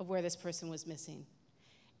of where this person was missing.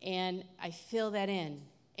 And I fill that in,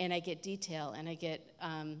 and I get detail, and I get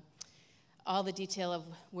all the detail of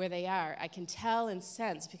where they are. I can tell and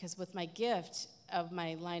sense, because with my gift of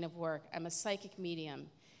my line of work, I'm a psychic medium.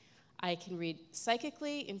 I can read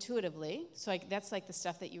psychically, intuitively. So that's like the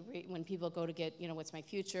stuff that you read when people go to get, what's my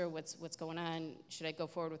future, what's going on, should I go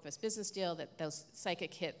forward with this business deal, those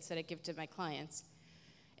psychic hits that I give to my clients.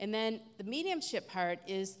 And then the mediumship part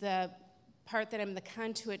is the part that I'm the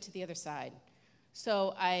conduit to the other side.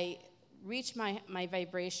 So I reach my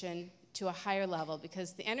vibration to a higher level,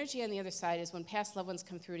 because the energy on the other side is when past loved ones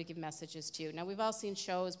come through to give messages to you. Now, we've all seen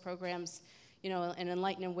shows, programs, an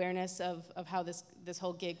enlightened awareness of how this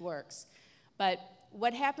whole gig works. But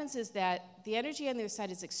what happens is that the energy on the other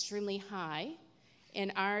side is extremely high,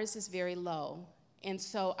 and ours is very low. And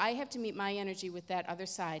so I have to meet my energy with that other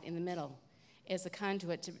side in the middle as a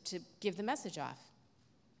conduit to give the message off.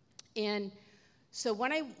 And So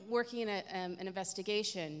when I'm working in an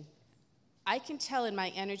investigation, I can tell in my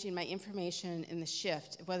energy and my information in the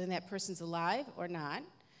shift whether that person's alive or not,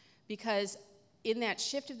 because in that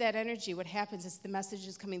shift of that energy, what happens is the message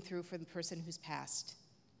is coming through for the person who's passed,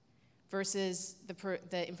 versus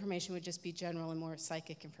the information would just be general and more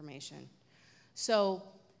psychic information. So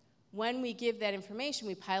when we give that information,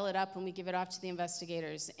 we pile it up and we give it off to the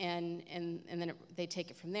investigators, and then they take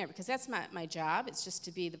it from there, because that's my job. It's just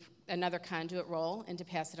to be another conduit role and to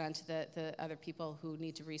pass it on to the other people who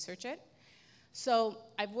need to research it. So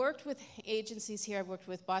I've worked with agencies here. I've worked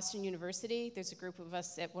with Boston University. There's a group of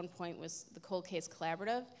us at one point was the Cold Case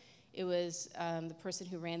Collaborative. It was the person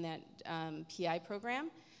who ran that PI program,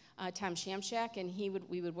 Tom Shamshak, and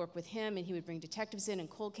we would work with him, and he would bring detectives in and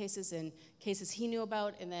cold cases and cases he knew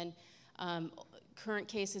about, and then current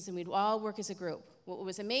cases, and we'd all work as a group. What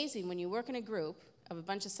was amazing, when you work in a group of a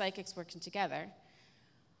bunch of psychics working together,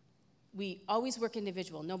 we always work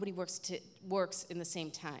individual. Nobody works in the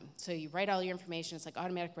same time. So you write all your information. It's like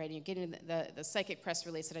automatic writing. You're getting the psychic press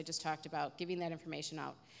release that I just talked about, giving that information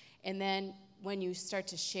out. And then when you start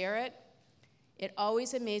to share it, it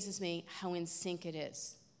always amazes me how in sync it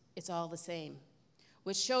is. It's all the same,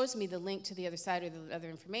 which shows me the link to the other side or the other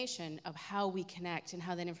information of how we connect and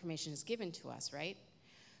how that information is given to us, right?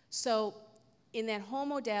 So in that whole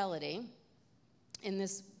modality,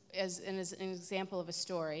 as an example of a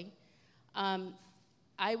story,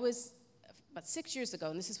 I was, about 6 years ago,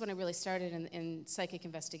 and this is when I really started in psychic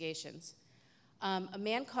investigations, a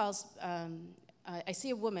man calls, I see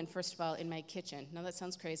a woman, first of all, in my kitchen. Now that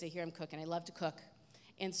sounds crazy. Here I'm cooking. I love to cook.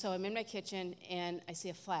 And so I'm in my kitchen, and I see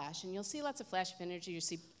a flash. And you'll see lots of flash of energy. You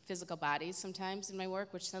see physical bodies sometimes in my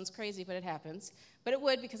work, which sounds crazy, but it happens. But it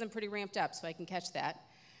would, because I'm pretty ramped up, so I can catch that.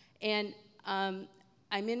 And I'm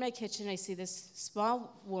in my kitchen. I see this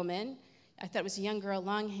small woman. I thought it was a young girl,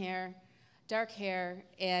 long hair, dark hair,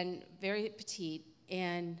 and very petite.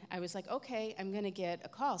 And I was like, okay, I'm going to get a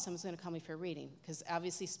call. Someone's going to call me for a reading, because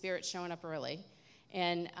obviously spirit's showing up early.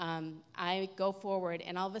 And I go forward,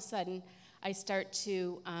 and all of a sudden, I start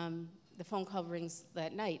to, the phone call rings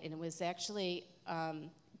that night, and it was actually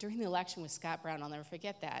during the election with Scott Brown. I'll never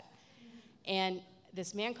forget that. And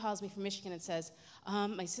this man calls me from Michigan and says,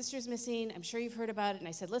 my sister's missing. I'm sure you've heard about it. And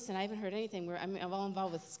I said, listen, I haven't heard anything. I'm all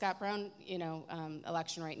involved with Scott Brown,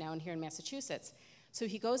 election right now and here in Massachusetts. So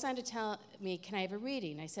he goes on to tell me, can I have a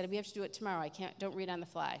reading? I said, we have to do it tomorrow. Don't read on the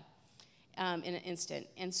fly in an instant.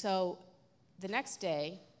 And so the next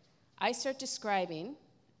day, I start describing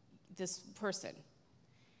this person.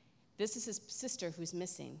 This is his sister who's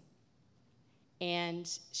missing. And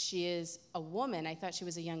she is a woman. I thought she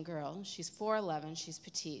was a young girl. She's 4'11". She's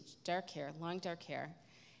petite, dark hair, long dark hair.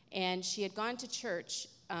 And she had gone to church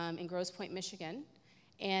in Grosse Pointe, Michigan,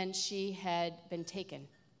 and she had been taken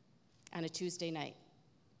on a Tuesday night.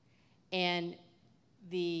 And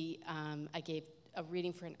I gave a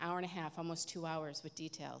reading for an hour and a half, almost 2 hours, with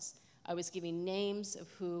details. I was giving names of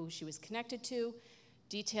who she was connected to,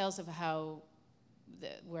 details of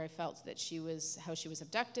where I felt that how she was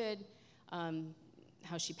abducted,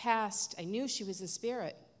 how she passed. I knew she was in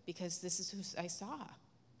spirit because this is who I saw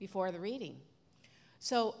before the reading.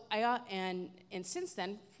 So and since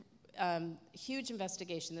then, huge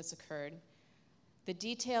investigation that's occurred. The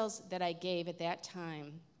details that I gave at that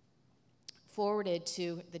time forwarded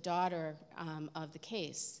to the daughter of the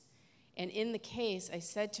case. And in the case, I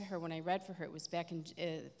said to her when I read for her, it was back in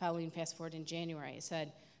following fast forward in January, I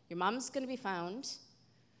said, your mom's going to be found.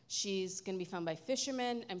 She's going to be found by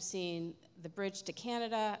fishermen. I'm seeing the bridge to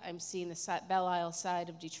Canada. I'm seeing the Belle Isle side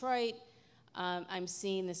of Detroit. I'm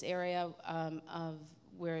seeing this area of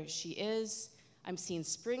where she is. I'm seeing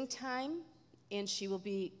springtime, and she will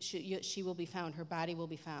be found. Her body will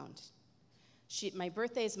be found. My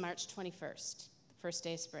birthday is March 21st, the first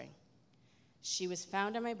day of spring. She was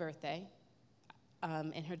found on my birthday,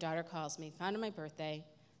 and her daughter calls me, found on my birthday.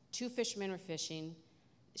 2 fishermen were fishing.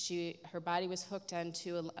 Her body was hooked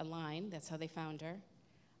onto a line. That's how they found her.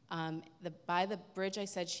 By the bridge I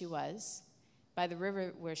said she was, by the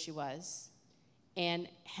river where she was, and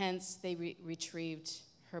hence they retrieved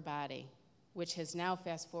her body, which has now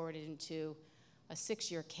fast-forwarded into a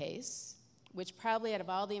 6-year case, which probably out of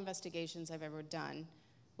all the investigations I've ever done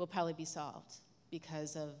will probably be solved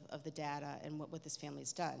because of the data and what this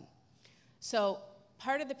family's done. So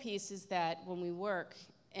part of the piece is that when we work,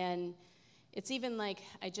 and it's even like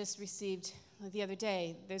I just received the other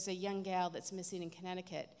day, there's a young gal that's missing in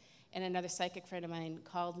Connecticut, and another psychic friend of mine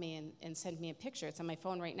called me and sent me a picture, it's on my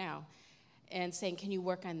phone right now, and saying, can you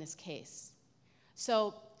work on this case?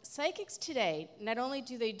 So psychics today, not only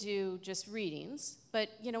do they do just readings, but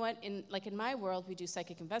you know what, in my world, we do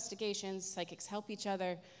psychic investigations, psychics help each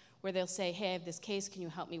other, where they'll say, hey, I have this case, can you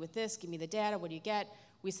help me with this? Give me the data, what do you get?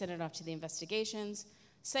 We send it off to the investigations.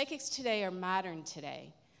 Psychics today are modern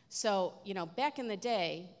today. So, back in the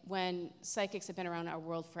day, when psychics have been around our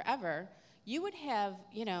world forever, you would have,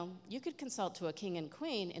 you could consult to a king and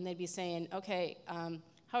queen, and they'd be saying, okay,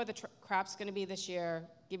 how are the crops going to be this year?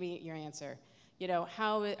 Give me your answer.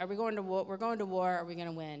 How are we going to war? We're going to war. Are we going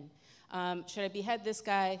to win? Should I behead this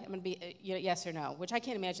guy? I'm going to be yes or no, which I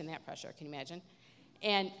can't imagine that pressure. Can you imagine?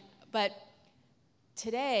 But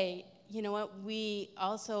today, you know what? We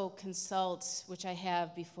also consult, which I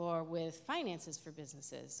have before, with finances for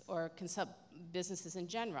businesses or consult businesses in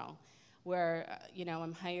general, where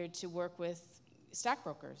I'm hired to work with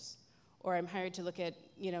stockbrokers, or I'm hired to look at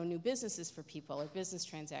new businesses for people or business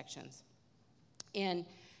transactions. And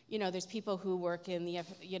there's people who work in the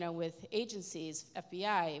with agencies,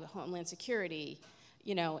 FBI, Homeland Security,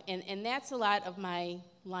 and that's a lot of my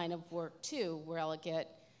line of work too, where I'll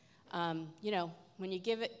get, when you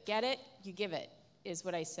get it, you give it, is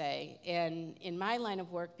what I say. And in my line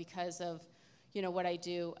of work, because of what I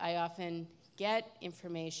do, I often get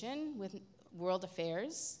information with world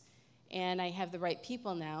affairs, and I have the right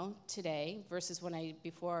people now today versus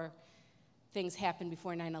before things happened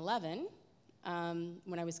before 9/11.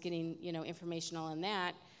 When I was getting informational on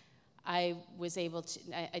that, I was able to.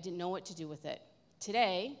 I didn't know what to do with it.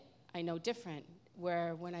 Today, I know different.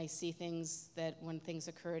 Where when I see things when things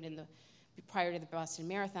occurred prior to the Boston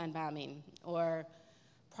Marathon bombing, or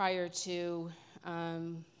prior to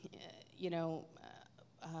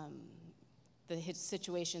the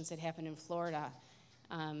situations that happened in Florida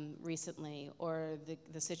recently, or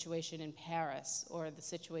the situation in Paris, or the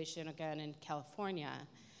situation again in California,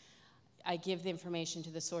 I give the information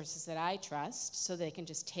to the sources that I trust so they can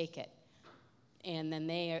just take it. And then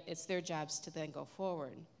it's their jobs to then go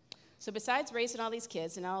forward. So besides raising all these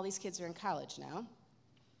kids, and all these kids are in college now,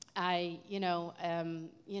 I, am,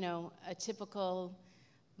 a typical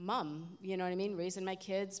mom, you know what I mean? Raising my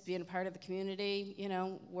kids, being a part of the community,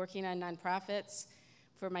 working on nonprofits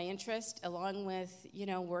for my interest, along with,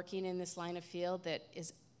 working in this line of field that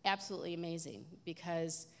is absolutely amazing,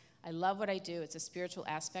 because I love what I do. It's a spiritual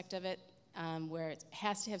aspect of it, where it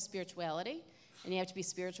has to have spirituality, and you have to be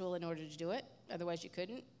spiritual in order to do it, otherwise you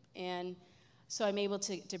couldn't. And so I'm able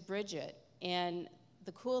to bridge it. And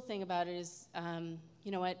the cool thing about it is,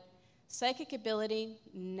 you know what? Psychic ability,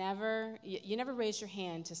 you never raise your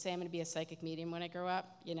hand to say I'm going to be a psychic medium when I grow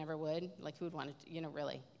up. You never would. Like, who would want to,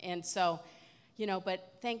 really? And so,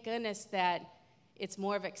 but thank goodness that it's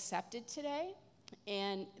more of accepted today.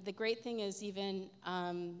 And the great thing is even,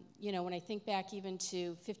 when I think back even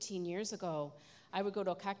to 15 years ago, I would go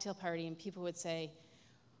to a cocktail party and people would say,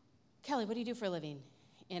 Kelly, what do you do for a living?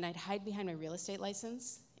 And I'd hide behind my real estate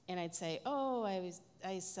license, and I'd say, oh,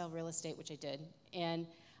 I sell real estate, which I did. And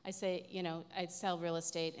I say, I'd sell real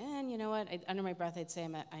estate, and you know what? Under my breath, I'd say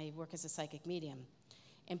I work as a psychic medium.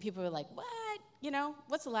 And people were like, what?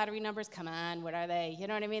 What's the lottery numbers? Come on, what are they? You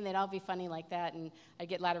know what I mean? They'd all be funny like that, and I'd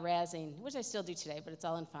get a lot of razzing, which I still do today, but it's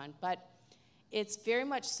all in fun. But it's very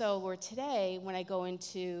much so where today, when I go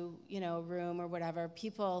into, a room or whatever,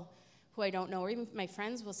 people who I don't know, or even my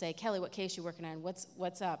friends will say, Kelly, what case you working on?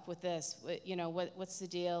 What's up with this? What's the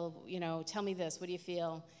deal? Tell me this. What do you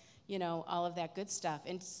feel? All of that good stuff.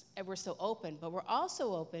 And we're so open, but we're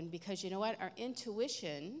also open because, you know what? Our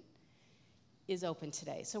intuition is open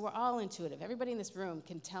today. So we're all intuitive. Everybody in this room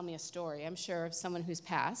can tell me a story, I'm sure, of someone who's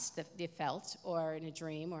passed that they felt, or in a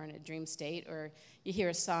dream, or in a dream state, or you hear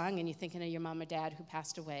a song and you're thinking of your mom or dad who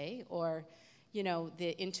passed away, or,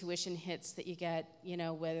 the intuition hits that you get,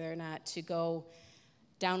 whether or not to go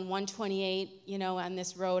down 128, on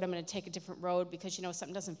this road, I'm going to take a different road because,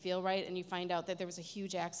 something doesn't feel right, and you find out that there was a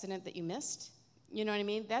huge accident that you missed. You know what I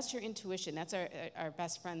mean? That's your intuition. That's our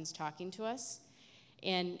best friends talking to us.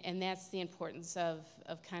 And that's the importance of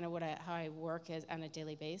kind of how I work on a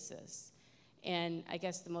daily basis. And I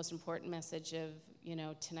guess the most important message of,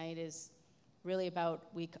 tonight is really about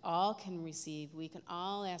we all can receive. We can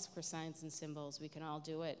all ask for signs and symbols. We can all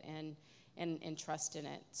do it and trust in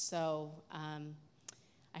it. So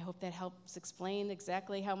I hope that helps explain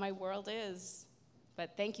exactly how my world is.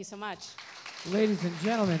 But thank you so much. Ladies and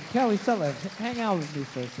gentlemen, Kelle Sutliff, hang out with me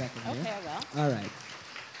for a second here. Okay, I will.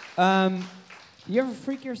 All right. You ever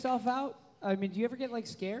freak yourself out? I mean, do you ever get,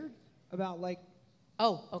 scared about,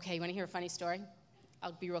 Oh, okay. You want to hear a funny story?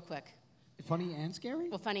 I'll be real quick. Funny and scary?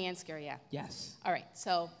 Well, funny and scary, yeah. Yes. All right.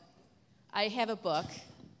 So I have a book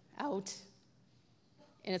out.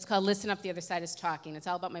 And it's called Listen Up, the Other Side is Talking. It's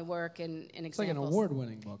all about my work and examples. It's like an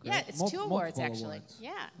award-winning book, right? Yeah, it's 2 awards, actually. Awards.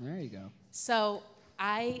 Yeah. There you go. So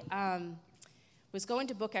I was going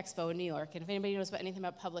to Book Expo in New York, and if anybody knows about anything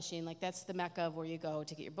about publishing, like that's the mecca of where you go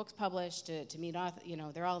to get your books published, to meet authors, you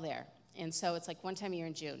know, they're all there. And so it's like one time a year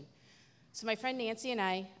in June. So my friend Nancy and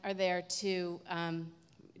I are there to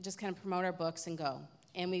just kind of promote our books and go.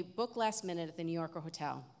 And we book last minute at the New Yorker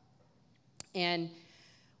Hotel. And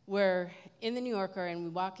we're in the New Yorker, and we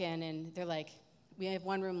walk in, and they're like, we have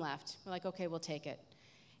 1 room left. We're like, okay, we'll take it.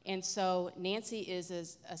 And so Nancy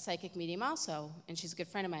is a psychic medium also, and she's a good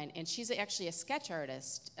friend of mine. And she's actually a sketch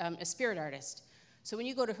artist, a spirit artist. So when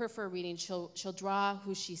you go to her for a reading, she'll draw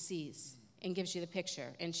who she sees and gives you the picture.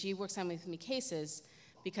 And she works on with me cases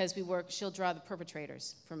because she'll draw the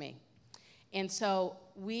perpetrators for me. And so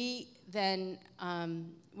we then,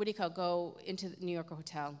 go into the New Yorker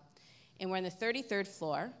Hotel. And we're on the 33rd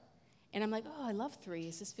floor. And I'm like, oh, I love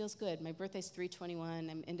 3s. This feels good. My birthday's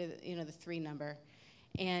 3/21. I'm into the 3 number.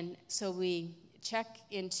 And so we check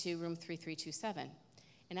into room 3327.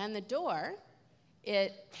 And on the door,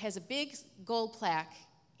 it has a big gold plaque,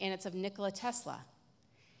 and it's of Nikola Tesla.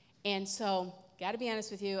 And so, got to be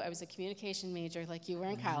honest with you, I was a communication major like you were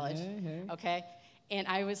in college, okay? And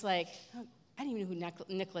I was like, oh, I didn't even know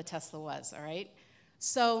who Nikola Tesla was, all right?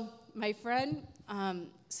 So my friend,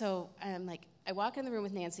 so I'm like, I walk in the room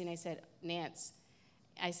with Nancy, and I said, Nance,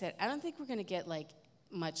 I don't think we're going to get, like,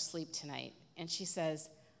 much sleep tonight. And she says,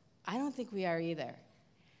 I don't think we are either.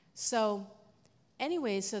 So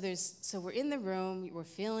anyway, so we're in the room, we're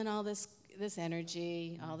feeling all this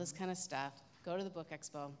energy, all this kind of stuff, go to the Book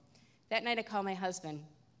Expo. That night I called my husband,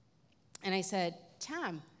 and I said,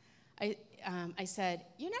 Tom, I said,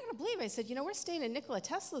 you're not going to believe it. I said, we're staying in Nikola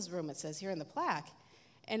Tesla's room, it says here in the plaque.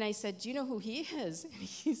 And I said, do you know who he is? And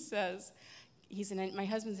he says, my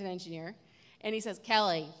husband's an engineer. And he says,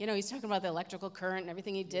 Kelle, he's talking about the electrical current and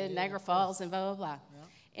everything he did in Niagara Falls and blah, blah, blah. Yeah.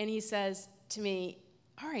 And he says to me,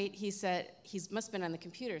 all right, he said, he must have been on the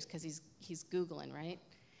computers because he's Googling, right?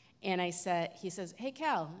 And he says, hey,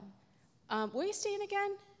 Kelle, where are you staying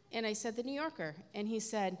again? And I said, the New Yorker. And he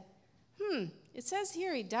said, it says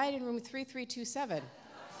here he died in room 3327.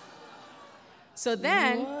 So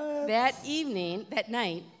then, that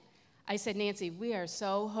night, I said, Nancy, we are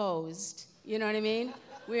so hosed, you know what I mean?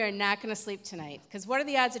 We are not going to sleep tonight. Because what are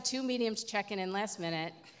the odds of 2 mediums checking in last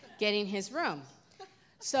minute, getting his room?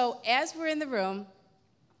 So as we're in the room,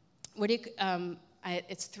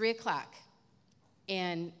 it's 3 o'clock.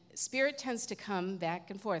 And spirit tends to come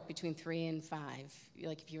back and forth between 3 and 5,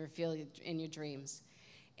 like if you ever feel in your dreams.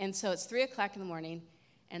 And so it's 3 o'clock in the morning,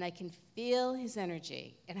 and I can feel his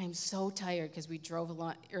energy. And I'm so tired because we drove a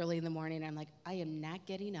lot early in the morning. And I'm like, I am not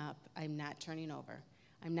getting up. I'm not turning over.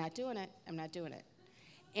 I'm not doing it. I'm not doing it.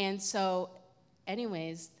 And so,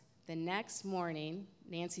 anyways, the next morning,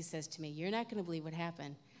 Nancy says to me, you're not going to believe what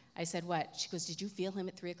happened. I said, what? She goes, did you feel him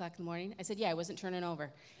at 3 o'clock in the morning? I said, yeah, I wasn't turning over.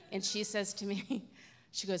 And she says to me,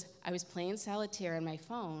 she goes, I was playing solitaire on my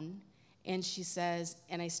phone, and she says,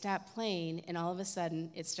 and I stopped playing, and all of a sudden,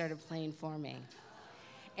 it started playing for me.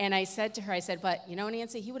 And I said to her, but,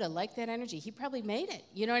 Nancy, he would have liked that energy. He probably made it.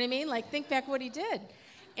 You know what I mean? Like, think back what he did.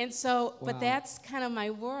 And so, But that's kind of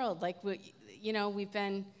my world. Like, we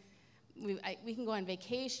can go on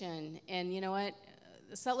vacation, and you know what?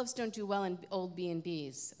 The Sutliffs don't do well in old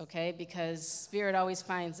B&Bs, okay? Because spirit always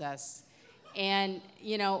finds us. And,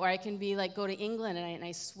 or I can be like, go to England, and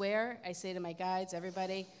I swear, I say to my guides,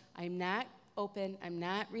 everybody, I'm not open, I'm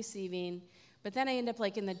not receiving. But then I end up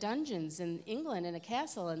like in the dungeons in England in a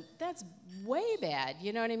castle, and that's way bad,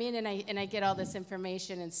 you know what I mean? And I get all this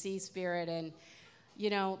information and see spirit, and,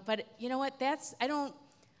 but you know what? I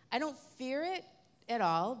don't fear it at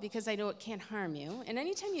all because I know it can't harm you. And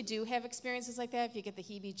anytime you do have experiences like that, if you get the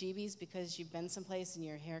heebie-jeebies because you've been someplace and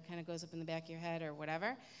your hair kind of goes up in the back of your head or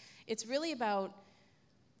whatever, it's really about,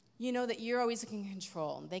 that you're always in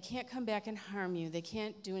control. They can't come back and harm you. They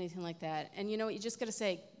can't do anything like that. And you know what? You just got to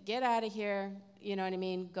say, get out of here, you know what I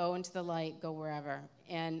mean? Go into the light, go wherever.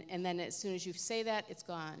 And then as soon as you say that, it's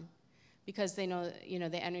gone. Because they know,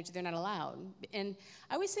 the energy, they're not allowed. And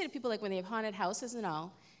I always say to people, like when they have haunted houses and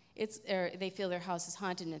all, or they feel their house is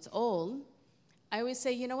haunted and it's old, I always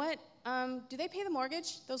say, you know what? Do they pay the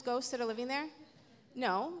mortgage, those ghosts that are living there?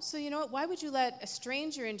 No. So you know what? Why would you let a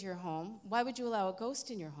stranger into your home? Why would you allow a ghost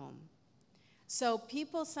in your home? So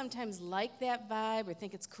people sometimes like that vibe or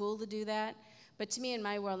think it's cool to do that. But to me, in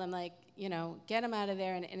my world, I'm like, get them out of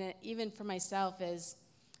there. And even for myself, is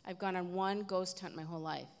I've gone on one ghost hunt my whole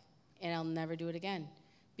life, and I'll never do it again.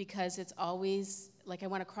 Because it's always, like I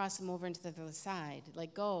want to cross them over into the other side.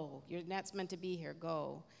 Like, go. You're not meant to be here.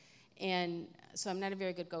 Go. And so I'm not a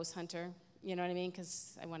very good ghost hunter, you know what I mean?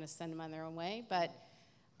 Because I want to send them on their own way. But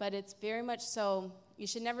it's very much so, you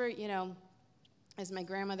should never, you know, as my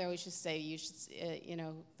grandmother always used to say, you should, you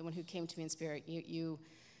know, the one who came to me in spirit, you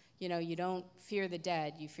know, you don't fear the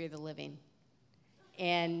dead, you fear the living.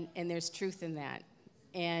 And there's truth in that.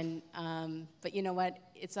 And, but you know what,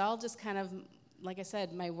 it's all just kind of, like I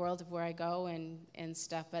said, my world of where I go and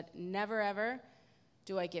stuff, but never ever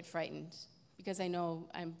do I get frightened, because I know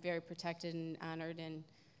I'm very protected and honored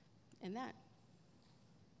and that.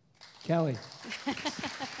 Kelly.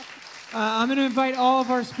 I'm going to invite all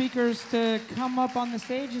of our speakers to come up on the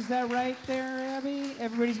stage. Is that right there, Abby?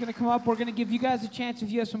 Everybody's going to come up. We're going to give you guys a chance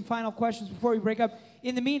if you have some final questions before we break up.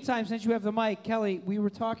 In the meantime, since you have the mic, Kelly, we were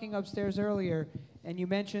talking upstairs earlier, and you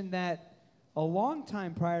mentioned that a long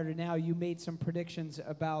time prior to now, you made some predictions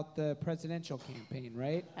about the presidential campaign,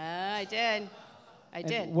 right? I did. I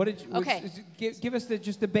did. What did you? Okay. Give us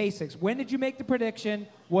just the basics. When did you make the prediction?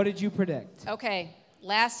 What did you predict? Okay.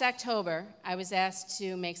 Last October, I was asked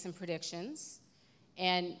to make some predictions,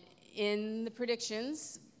 and in the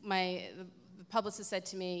predictions, the publicist said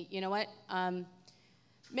to me, "You know what?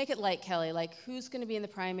 Make it light, Kelly. Like, who's going to be in the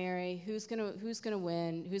primary? Who's going to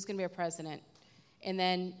win? Who's going to be our president?" And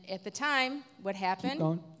then at the time, what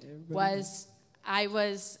happened was I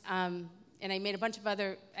was, and I made a bunch of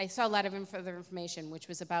I saw a lot of other information, which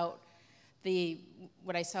was about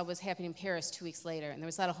what I saw was happening in Paris 2 weeks later. And there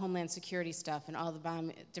was a lot of Homeland Security stuff and all the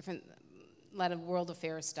a lot of world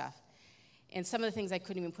affairs stuff. And some of the things I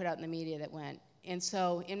couldn't even put out in the media that went. And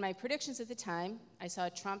so in my predictions at the time, I saw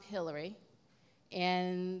Trump-Hillary,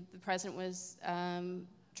 and the president was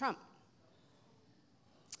Trump.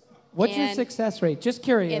 What's your success rate? Just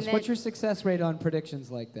curious, then, what's your success rate on predictions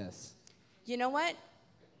like this? You know what?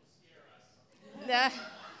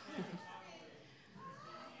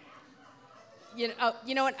 You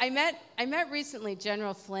know what? I met recently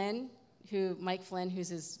General Flynn, Mike Flynn, who's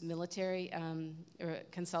his military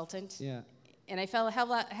consultant. Yeah. And I felt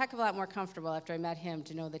a heck of a lot more comfortable after I met him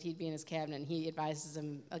to know that he'd be in his cabinet and he advises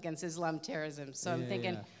him against Islam terrorism. So I'm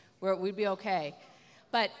thinking we'd be okay.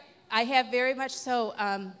 But I have very much so.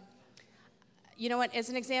 You know what? As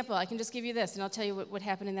an example, I can just give you this, and I'll tell you what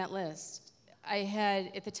happened in that list. I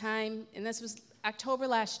had at the time, and this was October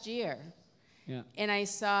last year. Yeah. And I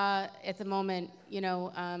saw at the moment, you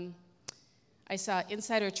know, I saw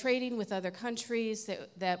insider trading with other countries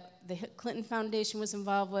that the Clinton Foundation was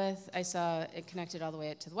involved with. I saw it connected all the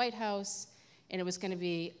way to the White House, and it was going to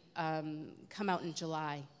be come out in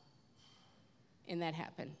July. And that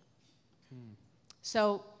happened.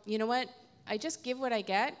 So, you know what? I just give what I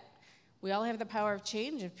get. We all have the power of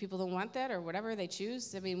change. If people don't want that or whatever they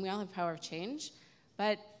choose, I mean, we all have power of change.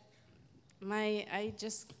 But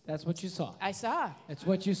That's what you saw. I saw. That's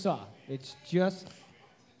what you saw. It's just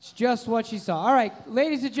what you saw. All right,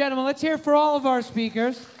 ladies and gentlemen, let's hear for all of our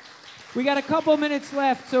speakers. We got a couple minutes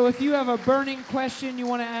left, so if you have a burning question you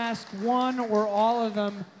want to ask one or all of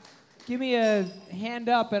them, give me a hand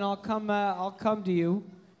up and I'll come to you.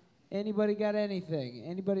 Anybody got anything?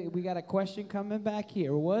 Anybody? We got a question coming back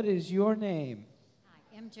here. What is your name?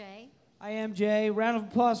 Hi, MJ. Hi, MJ. Round of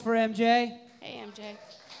applause for MJ. Hey, MJ.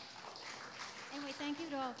 Anyway, thank you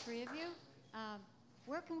to all three of you.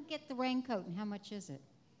 Where can we get the raincoat and how much is it?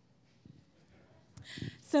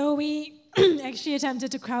 So we actually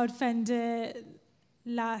attempted to crowdfund it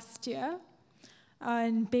last year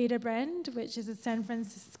on Beta Brand, which is a San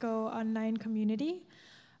Francisco online community.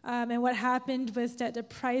 And what happened was that the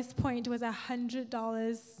price point was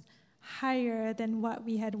 $100 higher than what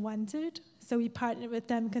we had wanted. So we partnered with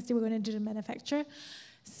them because they were going to do the manufacture.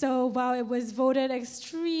 So while it was voted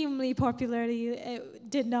extremely popularly, it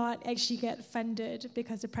did not actually get funded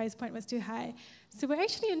because the price point was too high. So we're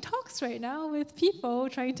actually in talks right now with people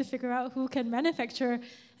trying to figure out who can manufacture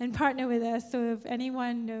and partner with us. So if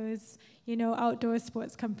anyone knows, you know, outdoor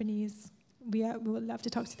sports companies, we would love to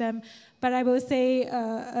talk to them. But I will say,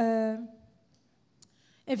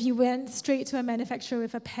 if you went straight to a manufacturer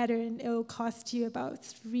with a pattern, it will cost you about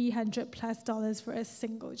 $300+ for a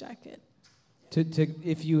single jacket.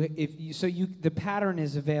 The pattern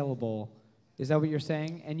is available. Is that what you're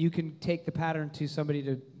saying? And you can take the pattern to somebody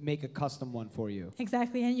to make a custom one for you.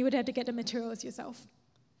 Exactly, and you would have to get the materials yourself.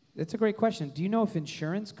 That's a great question. Do you know if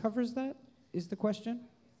insurance covers that? Is the question?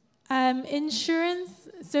 Insurance,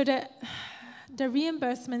 so the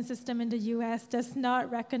reimbursement system in the US does not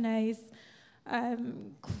recognize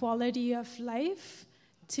quality of life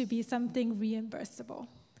to be something reimbursable.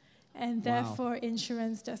 And therefore,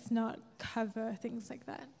 insurance does not cover things like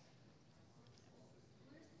that.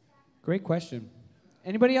 Great question.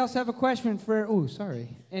 Anybody else have a question for,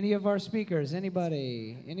 any of our speakers?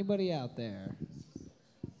 Anybody out there?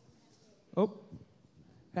 Oh,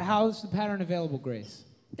 how is the pattern available, Grace?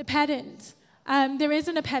 The patent. There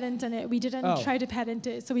isn't a patent on it. We didn't try to patent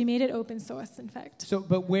it, so we made it open source, in fact. So,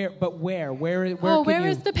 but where is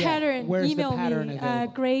the pattern? Where's Email the pattern me,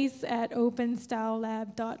 available?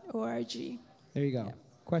 grace@openstylelab.org. There you go. Yeah.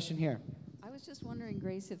 Question here. I was just wondering,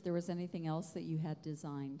 Grace, if there was anything else that you had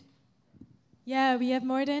designed. Yeah, we have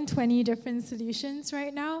more than 20 different solutions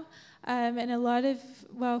right now. And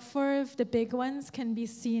 4 of the big ones can be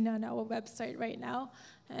seen on our website right now.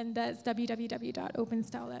 And that's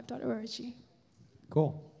www.openstylelab.org.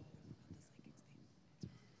 Cool.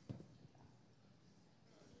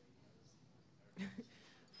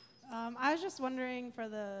 I was just wondering for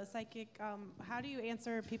the psychic, how do you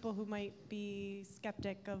answer people who might be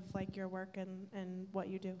skeptic of like your work and what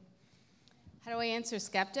you do? How do I answer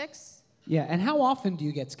skeptics? Yeah, and how often do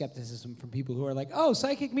you get skepticism from people who are like, oh,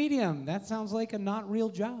 psychic medium, that sounds like a not real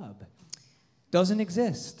job. Doesn't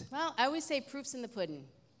exist. Well, I always say proof's in the pudding.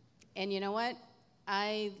 And you know what?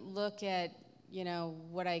 I look at,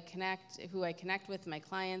 who I connect with, my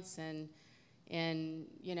clients, and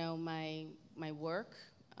my work.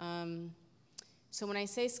 So when I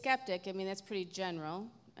say skeptic, I mean, that's pretty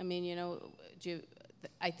general. I mean,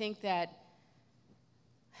 I think that,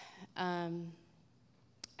 I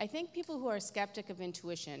think people who are skeptic of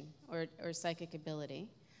intuition or psychic ability,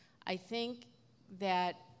 I think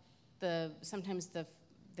that sometimes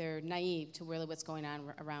they're naive to really what's going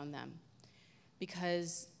on around them,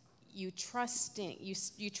 because you trust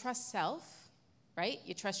self, right?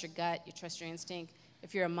 You trust your gut, you trust your instinct.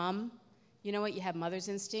 If you're a mom, you know what? You have mother's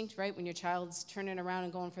instinct, right? When your child's turning around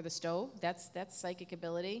and going for the stove, that's psychic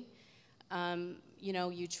ability.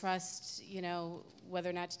 You trust, whether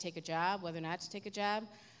or not to take a job, whether or not to take a job.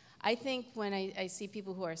 I think when I see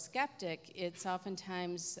people who are skeptic, it's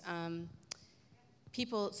oftentimes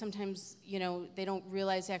people sometimes, they don't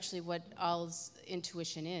realize actually what all's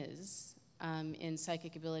intuition is in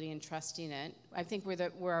psychic ability and trusting it. I think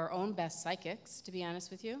we're our own best psychics, to be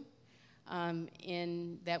honest with you,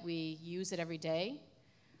 in that we use it every day.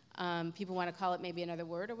 People want to call it maybe another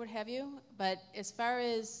word or what have you, but as far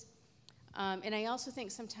as and I also think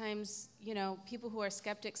sometimes, people who are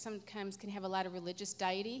skeptics sometimes can have a lot of religious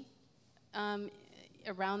deity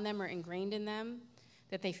around them or ingrained in them,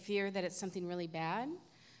 that they fear that it's something really bad.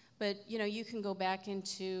 But, you can go back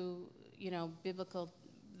into,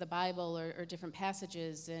 the Bible or different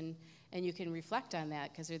passages, and you can reflect on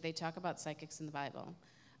that, because they talk about psychics in the Bible.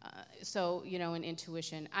 And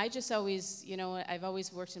intuition. I just always, I've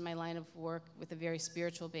always worked in my line of work with a very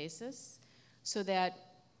spiritual basis, so that,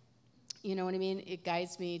 you know what I mean? It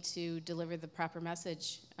guides me to deliver the proper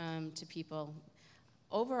message to people.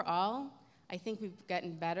 Overall, I think we've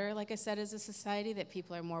gotten better, like I said, as a society, that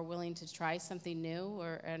people are more willing to try something new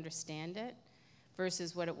or understand it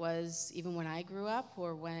versus what it was even when I grew up,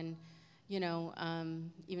 or when,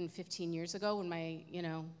 even 15 years ago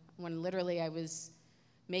when literally I was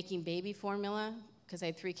making baby formula, because I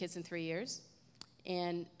had 3 kids in 3 years.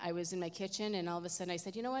 And I was in my kitchen, and all of a sudden I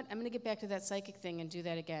said, you know what, I'm going to get back to that psychic thing and do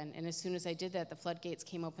that again. And as soon as I did that, the floodgates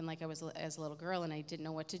came open like I was as a little girl, and I didn't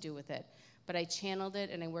know what to do with it. But I channeled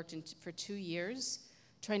it, and I worked for 2 years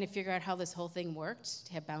trying to figure out how this whole thing worked,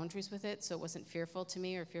 to have boundaries with it so it wasn't fearful to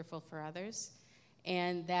me or fearful for others.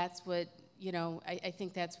 And that's what, I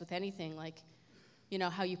think that's with anything, like,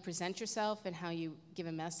 how you present yourself and how you give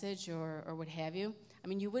a message or what have you. I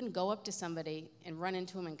mean, you wouldn't go up to somebody and run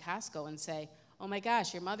into them in Costco and say, oh my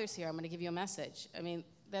gosh, your mother's here, I'm going to give you a message. I mean,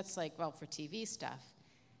 that's like, well, for TV stuff.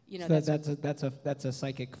 So that's a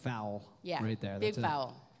psychic foul, yeah, right there. Big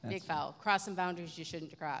foul. Big foul. Crossing boundaries you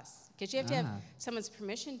shouldn't cross, because you have to have someone's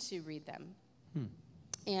permission to read them.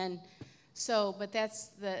 And so, but that's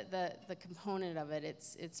the component of it.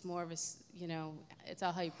 It's more of a, it's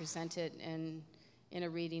all how you present it and in a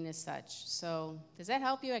reading as such. So does that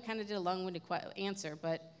help you? I kind of did a long-winded answer,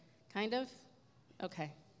 but kind of?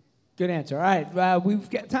 Okay. Good answer. All right, we've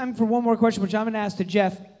got time for one more question, which I'm going to ask to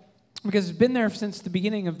Jeff, because it's been there since the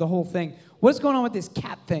beginning of the whole thing. What's going on with this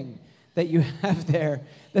cat thing that you have there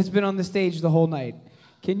that's been on the stage the whole night?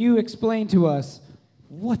 Can you explain to us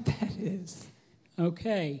what that is?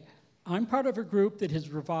 Okay. I'm part of a group that has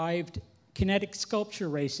revived kinetic sculpture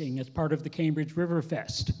racing as part of the Cambridge River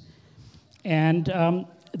Fest. And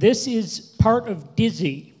this is part of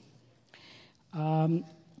Dizzy,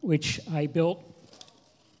 which I built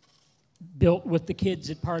with the kids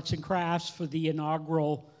at Parts and Crafts for the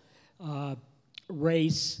inaugural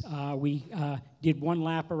race. We did one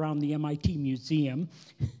lap around the MIT Museum.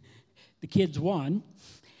 The kids won.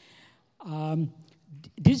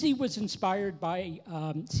 Dizzy was inspired by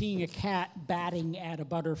seeing a cat batting at a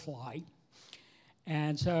butterfly.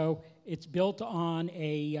 And so it's built on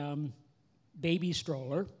a baby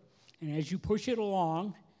stroller. And as you push it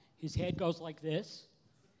along, his head goes like this,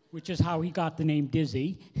 which is how he got the name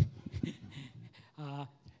Dizzy.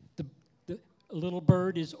 The little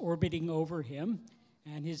bird is orbiting over him,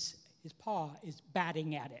 and his paw is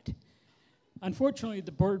batting at it. Unfortunately,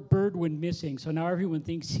 the bird went missing, so now everyone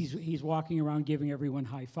thinks he's walking around giving everyone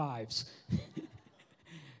high fives.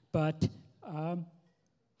 But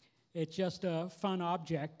it's just a fun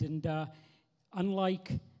object, and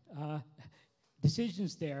unlike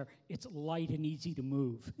Decisions there, it's light and easy to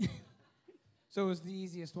move. So it was the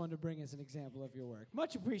easiest one to bring as an example of your work.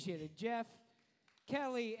 Much appreciated, Jeff,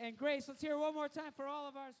 Kelly, and Grace. Let's hear it one more time for all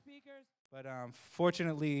of our speakers. But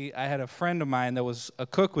fortunately, I had a friend of mine that was a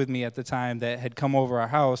cook with me at the time that had come over our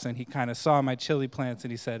house, and he kind of saw my chili plants,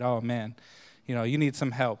 and he said, "Oh, man, you need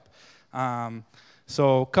some help."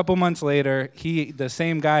 So a couple months later, the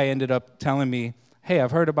same guy ended up telling me, "Hey,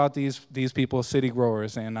 I've heard about these people, city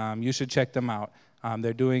growers, and you should check them out.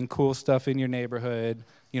 They're doing cool stuff in your neighborhood.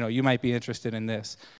 You might be interested in this."